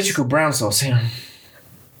It's sauce。 literally called brown sauce. Yeah.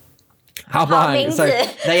 How 好 about 名 so 字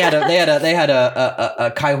they had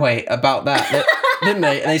a kai hui about that, didn't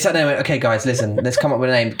they? And they sat there and went, okay, guys, listen, let's come up with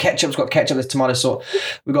a name. Ketchup's got ketchup. There's tomato sauce.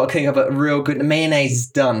 We've got to think of a real good mayonnaise is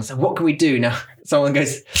done. So what can we do now? Someone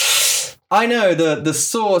goes, I know the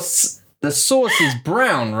sauce. The sauce is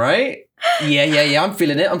brown, right? Yeah. I'm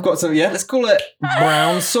feeling it. I've got some. Yeah, let's call it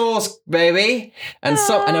brown sauce, baby. And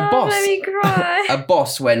a boss, Let me cry. a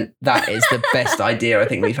boss went. That is the best idea I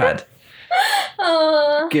think we've had.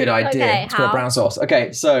 Good idea. Okay, It's called 好 brown sauce.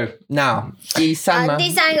 Okay, so now 第三吗？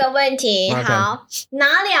第三个问题， Okay. 好，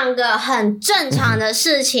哪两个很正常的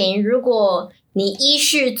事情，如果你依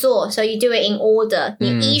序做，so you do it in order，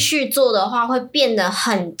你依序做的话，会变得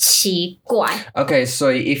很奇怪。 Okay,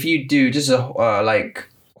 so if you do 就是 like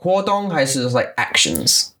活动还是 like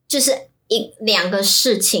actions? 就是两个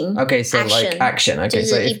事情 Okay, so like action. 就 Okay,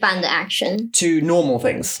 so 是一 if 般的 action。 two normal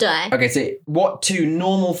things. 对 Okay, so what two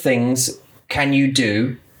normal things can you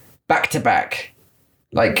do back to back?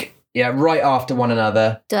 Like, yeah, right after one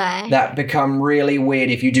another 对 that become really weird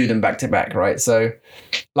if you do them back to back, right? So,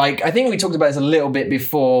 like, I think we talked about this a little bit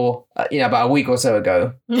before, about a week or so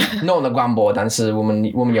ago. Not on the Guanbo, 但是我们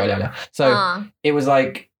有聊聊. So, it was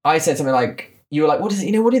like, I said something like, you were like, what do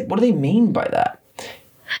they mean by that?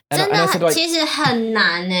 真 And 的 I said, like, 其实很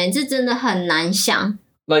难诶，这真的很难想。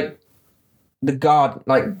 like, the garden,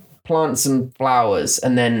 like, plant some flowers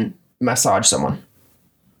and then massage someone.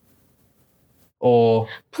 Or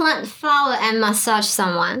Plant flower and massage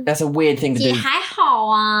someone， that's a weird thing to 也 do. 还好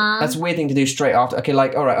啊。 That's a weird thing to do straight after. Okay,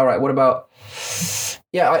 like, all right. What about,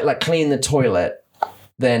 like clean the toilet,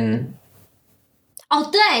 then 哦，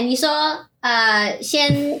对，你说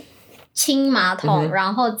先清马桶，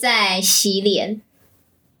然后再洗脸，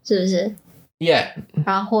是不是？ yeah,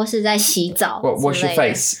 然后或是在洗澡 wash 之 your 类的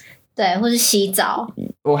face 对，或是洗澡，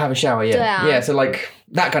 or have a shower. Yeah, 对啊。 yeah. So like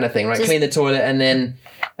that kind of thing, right? Just- Clean the toilet and then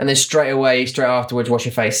straight afterwards, wash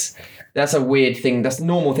your face. That's a weird thing. That's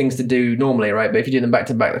normal things to do normally, right? But if you do them back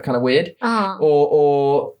to back, they're kind of weird. 嗯，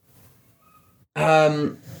 Or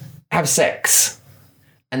have sex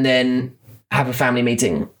and then have a family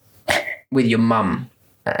meeting with your mum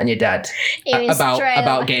and your dad Even straight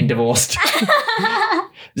about away. getting divorced.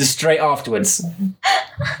 Just straight afterwards.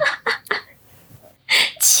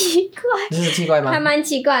 奇怪，这是奇怪吗？还蛮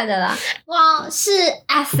奇怪的啦。哇，是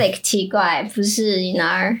ethic 奇怪，不是 you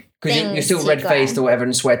know Because you're still red-faced or whatever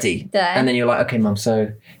and sweaty. 对 And then you're like, okay, mum, so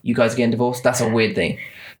you guys are getting divorced? That's a weird thing.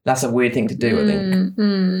 That's a weird thing to do, I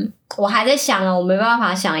think. 我还在想啊，我没办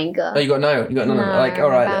法想一个。 Oh, you got none. No, Like, all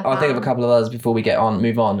right, bad I'll think of a couple of others before we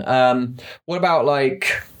move on. What about like,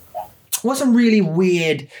 what's some really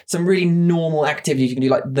weird, some really normal activities you can do,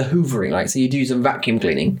 like the hoovering, like, so you do some vacuum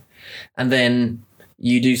cleaning and then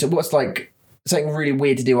you do some, what's like something really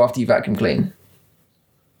weird to do after you vacuum clean?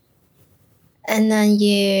 And then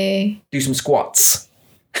you Do some squats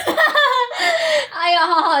哎呦，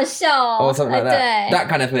好好笑哦 or something like that. 对 That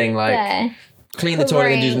kind of thing, like 对 clean the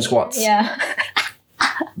toilet and do some squats. Yeah.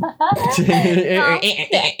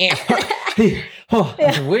 Oh,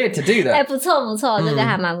 that's weird to do 哎， that. 不错不错，这个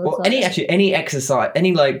还蛮不 Well, 错的。 any exercise,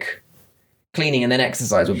 any like cleaning and then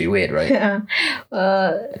exercise would be weird, right?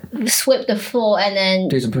 Sweep the floor and then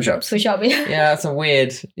Do some push-ups. push up. Yeah, that's a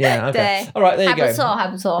weird. Yeah, okay. 对 All right, there 还 you 不错 go. 还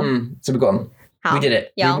不错。 So we got them. 好 We did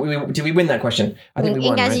it. 有 Did we win that question? I think we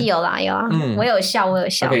应 won. 该是 Right? 有啦有啊，我有笑我有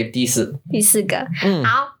笑。 Okay, 第四。第四个，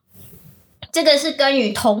好，这个是跟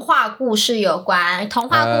与童话故事有关。童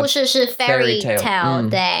话故事是 fairy fairy tale， tale，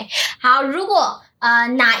对。好，如果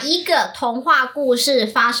哪一个童话故事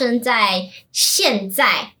发生在现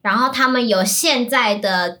在，然后他们有现在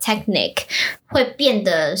的 technique， 会变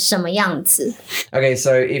得什么样子？ Okay,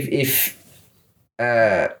 so if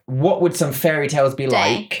what would some fairy tales be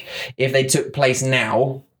like if they took place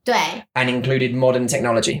now 对 and included modern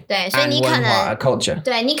technology 对，所以 and 你可文化能 culture?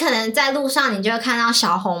 对你可能在路上，你就会看到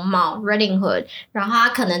小红帽 Riding Hood， 然后他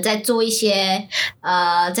可能在做一些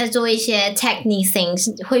technique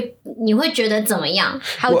things， 你会觉得怎么样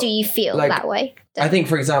 ？How do you feel like, that way？ I think,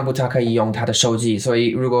 for example, 它可以用它的手机，所以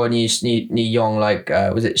如果你用 like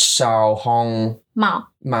was it 小红帽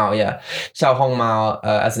帽 yeah 小红帽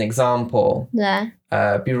as an example 对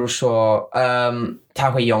比如说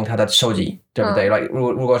他会用他的手机对不对 like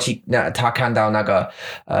如果他看到那个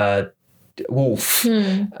wolf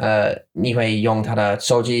你会用他的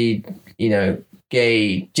手机 you know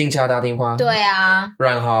给警察打电话对啊，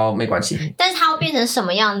然后没关系但是它会变成什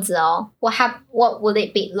么样子哦 what would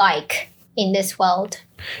it be like in this world?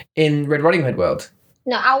 in Red Riding Hood world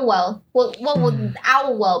No, our world. What would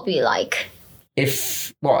our world be like?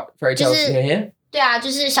 if what fairy tales 就是 here 对啊，就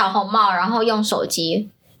是小红帽，然后用手机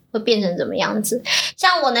会变成怎么样子？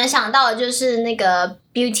像我能想到的就是那个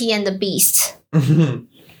Beauty and the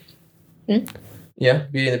Beast。yeah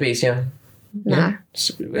Beauty and the Beast yeah 那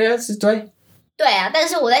yeah 对对啊，但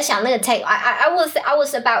是我在想那个 take I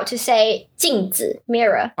was about to say 镜子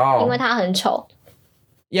mirror， 因为它很丑。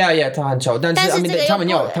 yeah 它很丑但是 I 这个 mean 他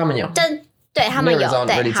们有但对他们有 Mirrors aren't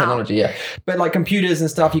对 really 好 technology, yeah. But like computers and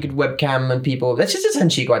stuff, you could webcam and people. That's just 很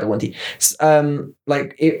奇怪的问题.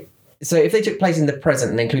 Like so if they took place in the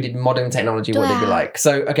present and included modern technology, what would they be like?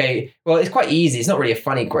 So okay, well it's quite easy. It's not really a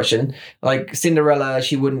funny question. Like Cinderella,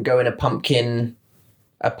 she wouldn't go in a pumpkin.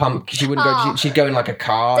 She wouldn't go. She'd go in like a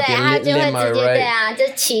car, 对， a 他就会 limo, 直接 right? 对啊，就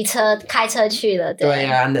骑车开车去了，对，对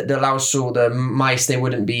啊, and the 老鼠, the mice, they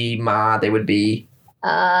wouldn't be ma, they would be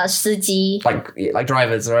司机 like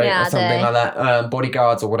drivers, right? Yeah, or something 对 like that.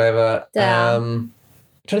 Bodyguards or whatever. 对啊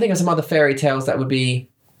trying to think of some other fairy tales that would be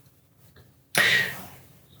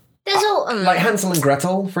但是like Hansel and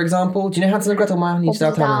Gretel, for example. Do you know Hansel and Gretel 吗？你知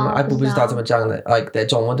道他们吗？我不知道。不知道怎么讲的。Like 的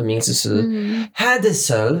中文的名字是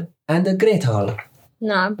Hansel and Gretel.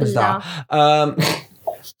 那不知道 I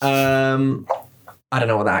don't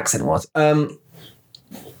know what the accent was.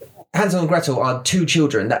 Hansel and Gretel are two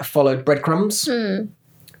children that followed breadcrumbs. And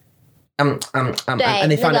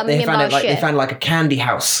they found like a candy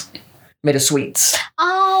house made of sweets.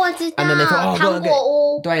 哦，我知道 And then they thought, 糖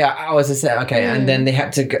果屋，对啊, I was a set, okay. And then they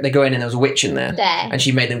go in and there was a witch in there. 对 And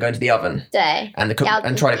she made them go into the oven 对 and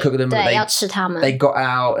try to cook them. 对， But 要吃它们， they got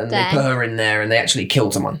out and they 对 put her in there and they actually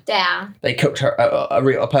killed someone. 对啊， They cooked her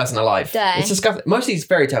a person alive. 对 It's disgusting. Most of these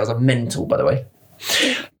fairy tales are mental, by the way.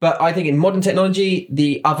 But I think in modern technology,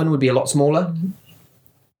 the oven would be a lot smaller.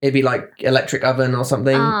 It'd be like electric oven or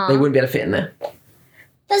something. They wouldn't be able to fit in there.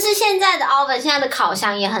 但是现在的 oven 现在的烤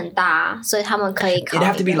箱也很大，所以他们可以烤。 It'd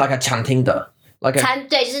have to be like a 餐厅的, like a 餐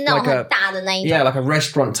对，就是那种 like a- 很大的那一种。 yeah, like a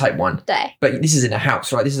restaurant type one. 对 But this is in a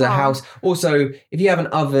house, right? This is a house. Also, if you have an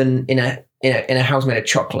oven in a house made of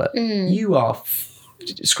chocolate, you are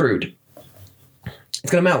screwed. It's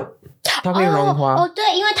gonna melt. 它会融化。哦，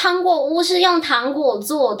对，因为糖果屋是用糖果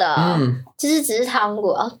做的，就是只是糖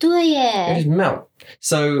果。哦，对 It 耶， just melt.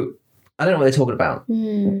 So I don't know what they're talking about.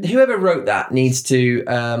 Whoever wrote that needs to.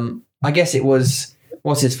 I guess it was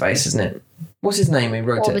what's his face, isn't it? What's his name? Who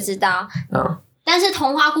wrote 我不 it? 知道。 Oh. 但是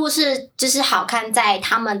童话故事就是好看在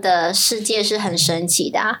他们的世界是很神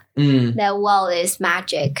奇的啊。Their world is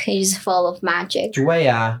magic, is full of magic. 对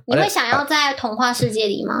啊，你会想要在童话世界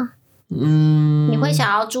里吗？你会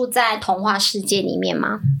想要住在童话世界里面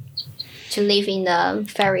吗？To live in the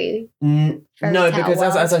fairy no, because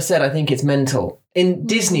world. as I said, I think it's mental. In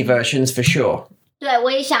Disney versions, for sure. 对，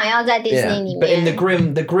我也想要在迪士尼里面。But in the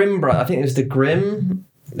Grimm brother, I think it was the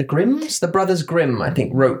Grimms, the brothers Grimm, I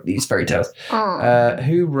think wrote these fairy tales.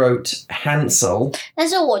 Who wrote Hansel? 但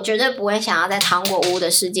是我绝对不会想要在糖果屋的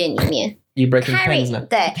世界里面。You breaking pens now?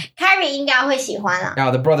 对 ，Carrie 应该会喜欢啊。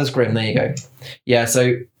Oh, the brothers Grimm. There you go. Yeah, so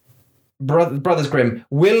brothers Grimm,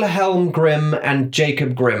 Wilhelm Grimm and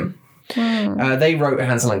Jacob Grimm. They wrote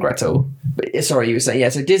Hansel and Gretel. But, sorry, you were saying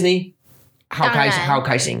so Disney. How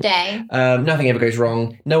kaising. 对 Nothing ever goes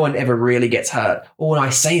wrong. No one ever really gets hurt. Oh, and I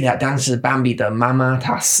say that, 但是 Bambi 的妈妈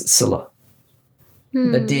她死了。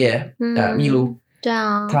The deer, Milu. 对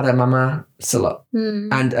啊，他的妈妈死了。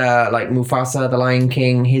And like Mufasa, the Lion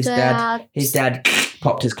King, his dad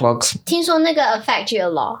popped his clogs. 听说那个 affect you a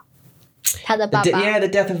lot. 他的爸爸。the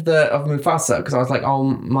death of Mufasa, because I was like, oh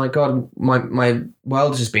my god, my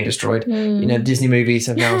world has just been destroyed. You know, Disney movies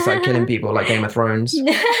have now started killing people, like Game of Thrones.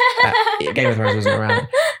 Game of Thrones wasn't around,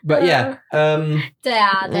 but yeah. 对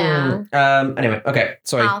啊。Anyway, okay,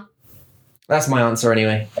 sorry. 好 That's my answer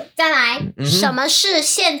anyway. 再来，什么是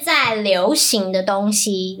现在流行的东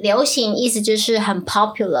西？流行意思就是很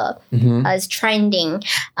popular，is trending。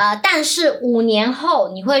但是5年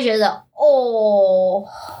后你会觉得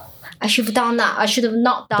I should have done that. I should have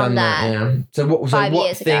not done that. Yeah. So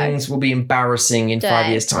what things will be embarrassing in 5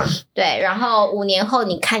 years' time? 对，然后5年后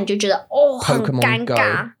你看你就觉得很尴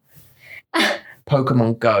尬。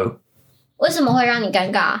Pokemon Go. 为什么会让你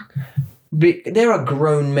尴尬？ There are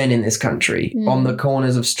grown men in this country on the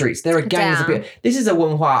corners of streets. There are gangs of people. This is a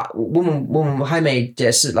文化我们还没解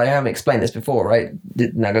释 like I haven't explained this before, right?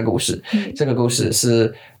 哪个故事？这个故事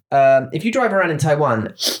是if you drive around in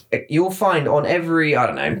Taiwan, you'll find on every, I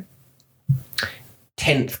don't know,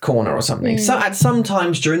 10th corner or something. So at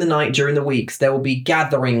sometimes during the night, during the weeks, there will be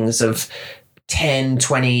gatherings of 10,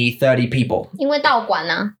 20, 30 people. 因为道馆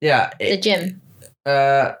啊 Yeah. The gym.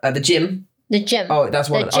 At the gym. The gym. Oh, that's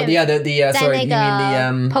one. The gym. Sorry, you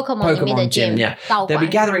mean the Pokemon gym. Yeah. There'll be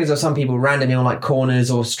gatherings of some people randomly on like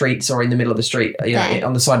corners or streets or in the middle of the street, you know,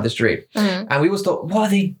 on the side of the street. And we always thought, what are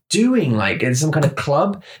they doing? Like it's some kind of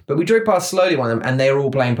club. But we drove past slowly one of them and they were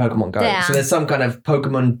all playing Pokemon Go. So there's some kind of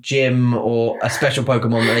Pokemon gym or a special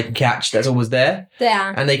Pokemon that they can catch that's always there.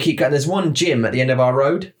 And they keep going. There's one gym at the end of our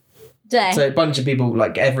road. So a bunch of people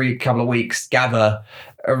like every couple of weeks gather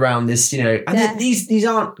around this, you know, and these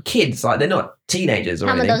aren't kids, like they're not teenagers or anything.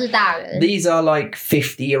 他们都是大人 These are like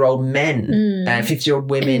 50-year-old men and 50-year-old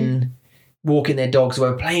women walking their dogs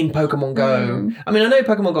or playing Pokemon Go. I mean, I know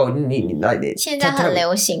Pokemon Go, like 现在很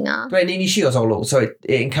流行啊 but你需要走路, so it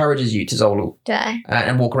encourages you to 走路 对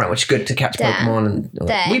and walk around, which is good to catch Pokemon.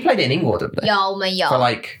 And we played it in England, didn't we? 有我们有 For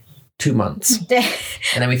like 2 months. 对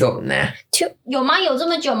And then we thought, nah. 有吗？有这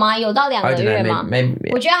么久吗？有到2个月吗？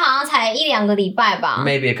 maybe 我觉得好像才1-2个礼拜吧。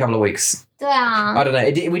 maybe a couple of weeks. 对啊 I don't know.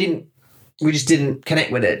 We just didn't connect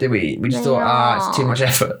with it, did we? We just thought, it's too much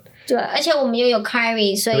effort. 对，而且我们又有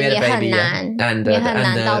Carrie， 所以 We had 也 a 很 baby, 难 and 也很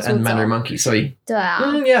难到处 and 走 Mandarin Monkey, 所以对啊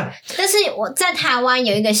yeah. 但是我在台湾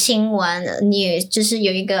有一个新闻，就是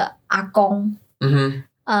有一个阿公，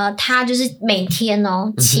他就是每天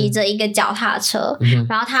骑着一个脚踏车，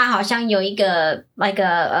然后他好像有一个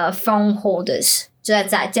phone holders 就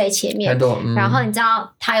在前面，然后你知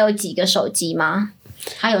道他有几个手机吗？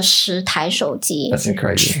他有10台手机 That's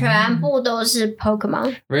incredible. 全部都是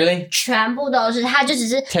Pokemon Really? 全部都是，他就只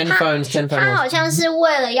是 10 phones. 他好像是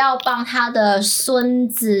为了要帮他的孙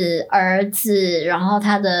子、儿子，然后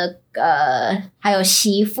他的还有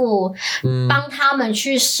媳妇，帮他们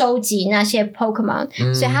去收集那些 Pokemon，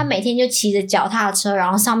所以他每天就骑着脚踏车，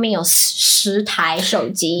然后上面有10台手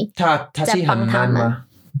机，他在帮他们。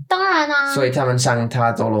当然啊，所以他们向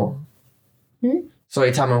他走路。所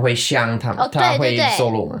以他们会向他会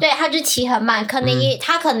走路吗？对，他就骑很慢，可能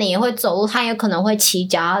他可能也会走路，他有可能会骑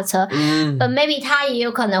脚踏车，but maybe 他也有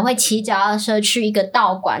可能会骑脚踏车去一个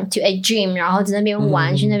道馆 to a gym， 然后在那边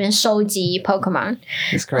玩，去那边收集 Pokemon，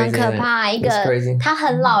 很可怕。一个他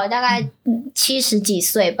很老，大概70几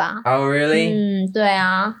岁吧。Oh really？ 对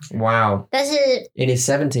啊。Wow。但是 in his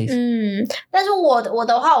 70s。但是我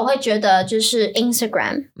的话，我会觉得就是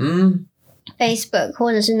Instagram。Facebook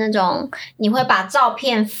或者是那种你会把照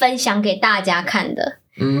片分享给大家看的，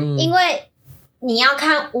因为你要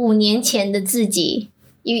看5年前的自己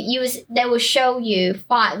，they will show you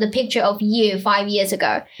the picture of you 5 years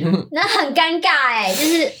ago， 那很尴尬就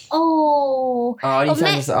是哦，你这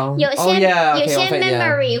样子哦，有些、oh, yeah, okay, 有些 yeah.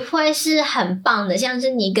 memory 会是很棒的，像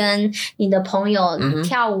是你跟你的朋友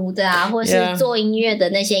跳舞的啊，或是做音乐的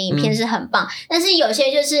那些影片是很棒。但是有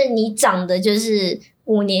些就是你长得就是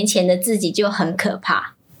5年前的自己就很可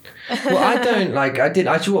怕。Well, I don't like. I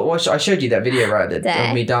showed you that video, right?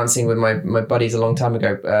 Of me dancing with my buddies a long time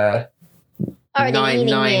ago. 2010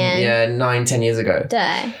年 9-10 years ago. 对。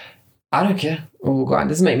I don't care. Oh God, it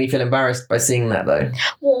doesn't make me feel embarrassed by seeing that though.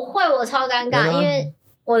 我超尴尬，因为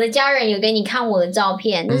我的家人有给你看我的照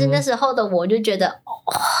片，但是那时候的我就觉得好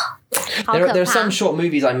可怕。There are some short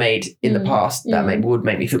movies I made in the past that would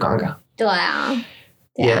make me feel 尴尬。对啊。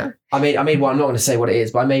Yeah. I made one. I'm not going to say what it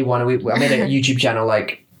is, but I made one. I made a YouTube channel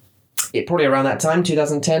probably around that time,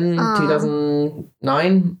 2010,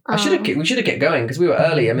 2009. We should have kept going because we were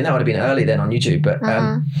early. I mean, that would have been early then on YouTube. But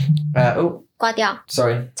挂掉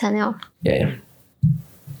sorry. 残掉 Yeah.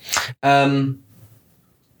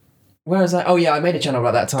 Where was I? Oh yeah, I made a channel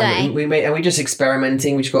about that time. We just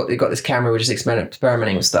experimenting. We got this camera. We're just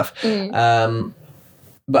experimenting with stuff.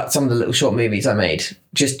 But some of the little short movies I made,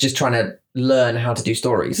 just trying to learn how to do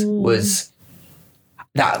stories was.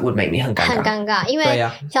 That would make me 很尴尬，因为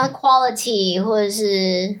像 quality 或者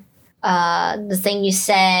是the thing you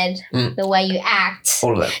said, the way you act,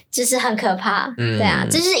 all of it 就是很可怕。对啊，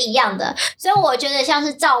这是一样的。所以我觉得像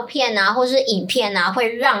是照片啊，或是影片啊，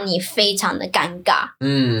会让你非常的尴尬。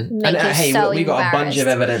And hey, we got a bunch of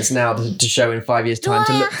evidence now to show in 5 years' time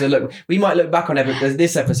to look. We might look back on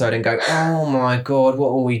this episode and go, oh my God,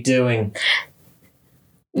 what were we doing?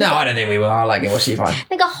 No, I don't think we were. I like it. What's she fine?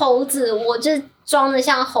 那个猴子，我就装的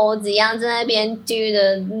像猴子一样，在那边 do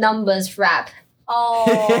the numbers rap。哦，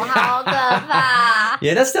好可怕！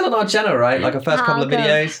 Yeah, that's still on our channel, right? Like our first couple of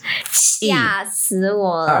videos. 吓死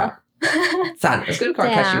我了！ San, let's go to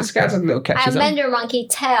catch. Let's get a little catch. I Bender Monkey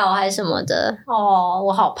Tail 还是什么的。哦，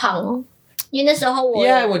我好胖哦。因为那时候我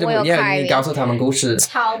有 carry 你告诉他们故事，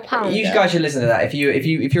超胖的。You guys should listen to that if you're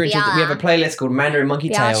interested. We have a playlist called Mandarin Monkey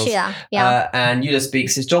Tales. And Yuda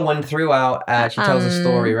speaks. It's Zhongwen throughout. She tells a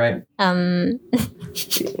story, right?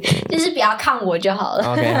 就是不要看我就好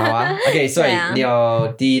了。OK， 好啊。OK， 所以你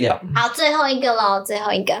有第一条。好，最后一个咯，最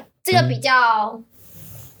后一个，这个比较。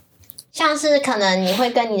像是可能你会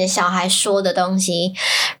跟你的小孩说的东西，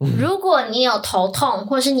如果你有头痛，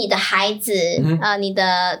或是你的孩子，你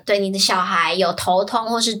的小孩有头痛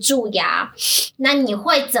或是蛀牙，那你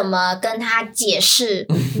会怎么跟他解释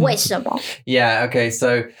为什么？ Yeah, okay,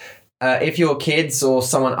 so if your kids or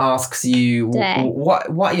someone asks you, what,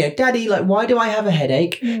 Daddy, like, why do I have a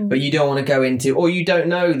headache? But you don't want to go into, or you don't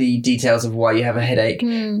know the details of why you have a headache.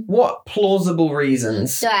 What plausible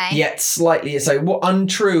reasons, yet slightly, so what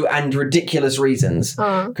untrue and ridiculous reasons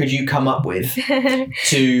could you come up with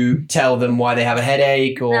to tell them why they have a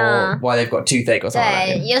headache or why they've got toothache or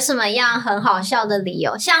something? 对，有什么样很好笑的理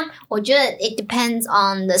由？像我觉得 it depends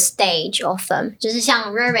on the stage of them， 就是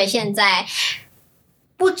像瑞瑞现在。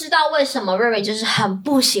不知道为什么瑞瑞就是很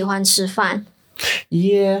不喜欢吃饭。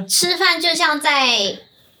Yeah， 吃饭就像在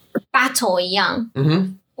battle 一样。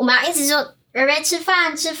我们要一直说瑞瑞吃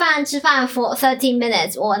饭 for 30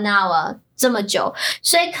 minutes or an hour 这么久，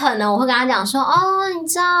所以可能我会跟他讲说，你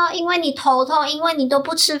知道，因为你头痛，因为你都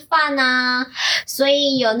不吃饭啊，所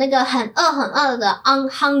以有那个很饿的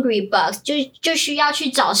hungry bugs 就需要去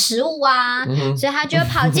找食物啊，所以它就会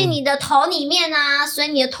跑进你的头里面啊，所以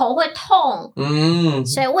你的头会痛。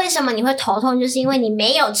所以为什么你会头痛，就是因为你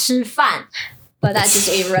没有吃饭。But that's just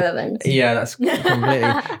irrelevant. Yeah, that's completely.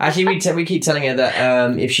 Actually, we keep telling her that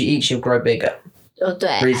if she eats, she'll grow bigger.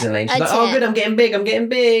 Recently, she's like, "Oh, good, I'm getting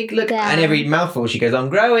big. Look!" And every mouthful, she goes, "I'm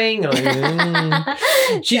growing."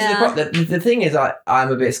 She's the thing is,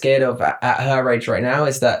 I'm a bit scared of at her age right now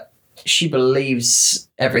is that she believes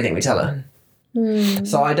everything we tell her.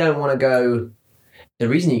 So I don't want to go. The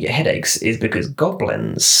reason you get headaches is because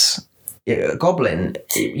goblins. A goblin,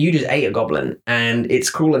 you just ate a goblin and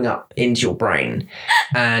it's crawling up into your brain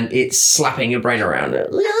and it's slapping your brain around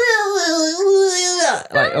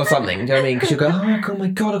like or something. Do you know what I mean? Because she'll go, oh my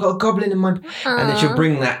God, I've got a goblin in my... And then she'll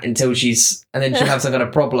bring that until she's... And then she'll have some kind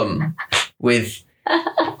of problem with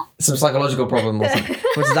some psychological problem or something.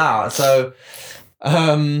 What's that? So...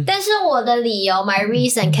 但是我的理由 my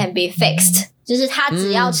reason can be fixed. 就是他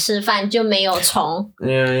只要吃饭就没有虫。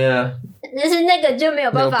Yeah. 但是那个就没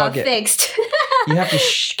有办法 fixed. You have to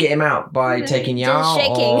get him out by taking yao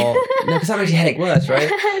or... No, because that makes your headache worse, right?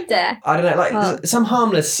 对。 I don't know, like some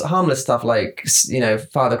harmless stuff like,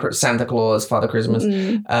 Santa Claus, Father Christmas,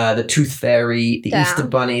 the Tooth Fairy, the Easter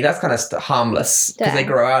Bunny, that's kind of harmless because they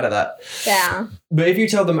grow out of that. Yeah. But if you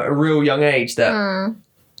tell them at a real young age that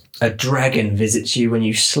a dragon visits you when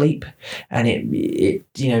you sleep, and it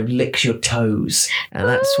licks your toes, and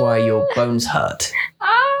that's why your bones hurt,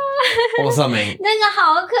 or something. 那个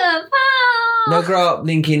好可怕哦。 They'll grow up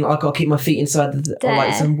thinking I gotta keep my feet inside or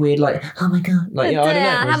like some weird oh my god, like I don't 对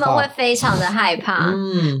啊， know. 他们会非常的害怕。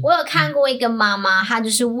我有看过一个妈妈，她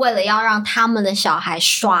就是为了要让他们的小孩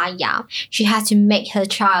刷牙 ，she has to make her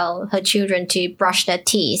children to brush their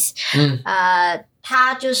teeth。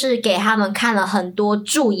她就是给他们看了很多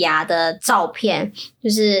蛀牙的照片，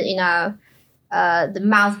就是 the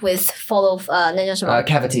mouth with full of 那叫什么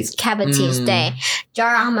cavities， 对，就要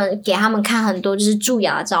让他们给他们看很多就是蛀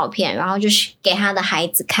牙的照片，然后就是给他的孩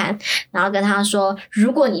子看，然后跟他说，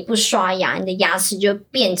如果你不刷牙，你的牙齿就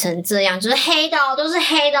变成这样，就是黑的哦，都是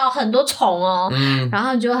黑的哦，很多虫哦，然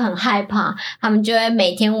后就会很害怕，他们就会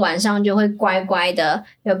每天晚上就会乖乖的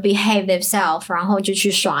behave themselves， 然后就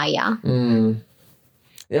去刷牙。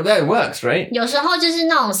Yeah, that works, right? 有时候就是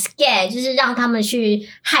那种 scare， 就是让他们去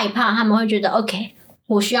害怕，他们会觉得 OK，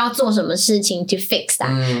 我需要做什么事情 to fix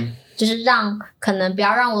that，就是可能不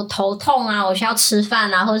要让我头痛啊，我需要吃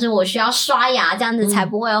饭啊，或者是我需要刷牙，这样子才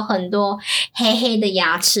不会有很多黑黑的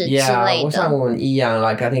牙齿之类的。Yeah, 我像我们一样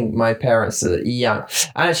like I think my parents 一样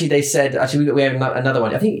and actually they said actually we have another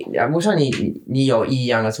one. I think 我想你有一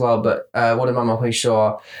样 as well, but 我的妈妈会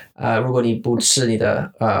说如果你不吃你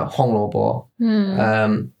的红萝卜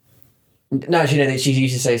no, she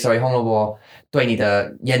used to say sorry 红萝卜对你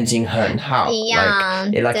的眼睛很好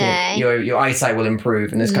like your eyesight will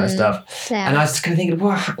improve and this kind of stuff. And I was just kind of thinking,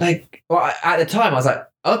 well, at the time I was like,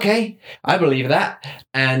 okay, I believe that.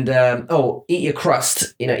 And eat your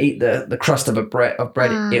crust. Eat the crust of bread.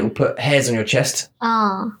 It will put hairs on your chest.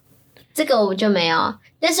 这个我就没有。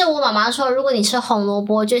但是我妈妈说，如果你吃红萝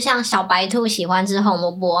卜，就像小白兔喜欢吃红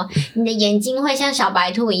萝卜，你的眼睛会像小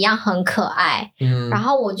白兔一样很可爱。然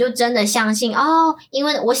后我就真的相信因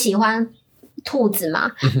为我喜欢兔子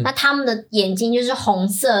嘛，那他们的眼睛就是红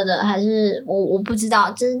色的，还是我不知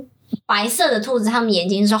道，就是白色的兔子，他们眼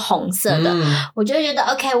睛是红色的，我就觉得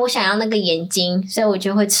OK， 我想要那个眼睛，所以我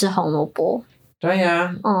就会吃红萝卜。对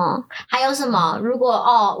呀，还有什么？如果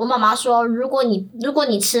我妈妈说，如果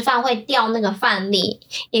你吃饭会掉那个饭粒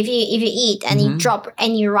 ，if you eat and you drop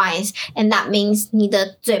any rice, and that means 你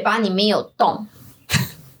的嘴巴里面有洞。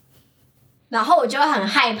然后我就会很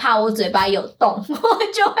害怕，我嘴巴有洞，我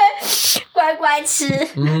就会乖乖吃。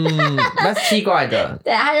那是奇怪的。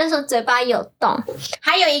对，他就说嘴巴有洞。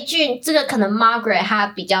还有一句，这个可能 Margaret 她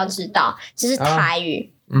比较知道，这是台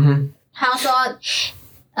语。他说。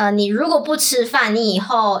你如果不吃饭，你以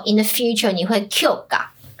后 in the future 你会 Q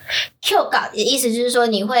嘎的意思就是说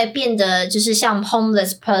你会变得就是像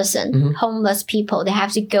homeless person、homeless people they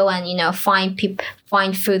have to go and find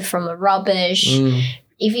food from the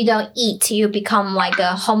rubbish、if you don't eat you become like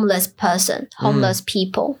a homeless person homeless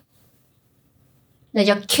people、那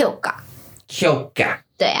叫 Q 嘎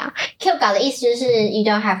对啊 Q 嘎的意思就是 you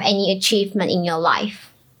don't have any achievement in your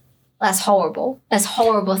life。That's horrible. That's a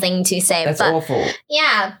horrible thing to say. That's awful.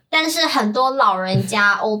 Yeah, 但是很多老人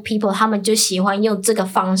家 old people 他们就喜欢用这个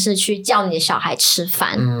方式去叫你的小孩吃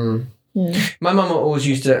饭。My mum always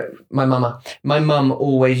used to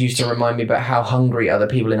remind me about how hungry other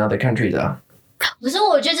people in other countries are. 可是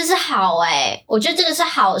我觉得这是好我觉得这个是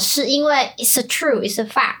好事，因为 it's a true, it's a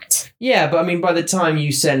fact. Yeah, but I mean, by the time you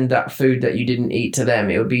send that food that you didn't eat to them,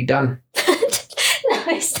 it would be done. No,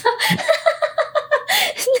 it's not.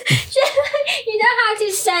 You don't have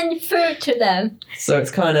to send food to them. So it's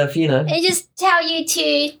kind of, They just tell you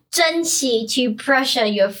to 珍惜 to pressure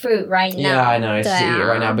your food right now. Yeah, I know. It's to eat it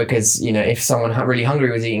right now because, if someone really hungry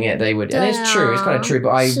was eating it, they would. And it's true. It's kind of true.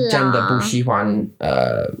 But I 真的不喜欢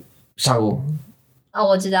商务。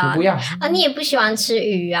我知道。我不要。你也不喜欢吃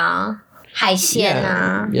鱼啊，海鲜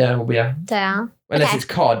啊。Yeah, 我不要。对啊。Unless it's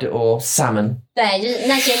cod or salmon. 对，就是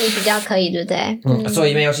那些你比较可以，对不对？所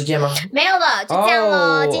以没有时间吗？没有了，就这样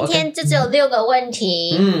咯。今天就只有6个问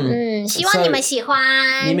题。希望你们喜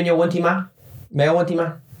欢。你们有问题吗？没有问题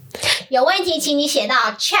吗？有问题请你写到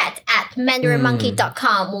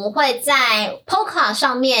chat@mandarinmonkey.com， 我们会在 Podcast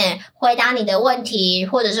上面回答你的问题，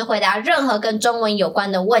或者是回答任何跟中文有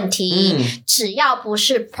关的问题，只要不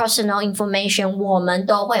是 personal information 我们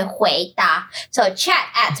都会回答。So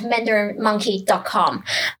chat@mandarinmonkey.com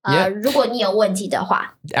如果你有问题的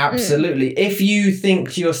话 Absolutely. If you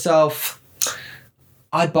think to yourself,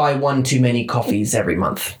 I buy one too many coffees every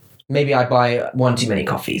month.Maybe I buy one too many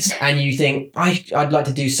coffees and you think I'd like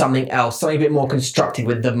to do something else, something a bit more constructive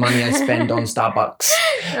with the money I spend on Starbucks.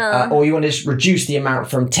 Or you want to just reduce the amount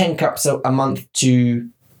from 10 cups a month to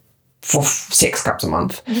for 6 cups a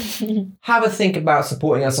month. Have a think about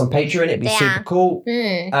supporting us on Patreon. It'd be super cool.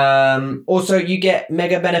 Also, you get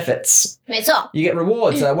mega benefits. 没错 You get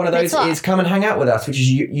rewards. One of those is come and hang out with us, which is,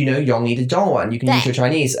 you know, 用你的中文. You can use your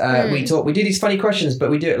Chinese. We do these funny questions, but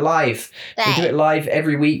we do it live. We do it live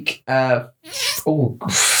every week. 4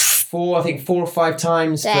 or 5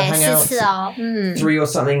 times for hangouts. 4次哦 3 or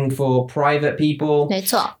something for private people. 没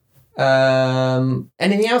错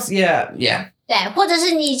Anything else? Yeah. 对，或者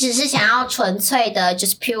是你只是想要纯粹的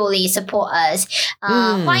just purely support us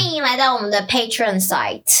欢迎来到我们的 Patreon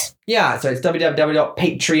site Yeah, so it's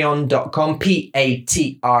www.patreon.com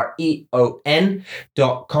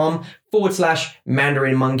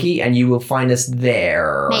patreon.com/Mandarin Monkey and you will find us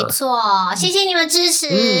there. 没错，谢谢你们支持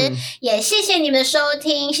也谢谢你们的收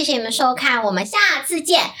听，谢谢你们收看，我们下次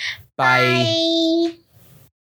见，拜。拜。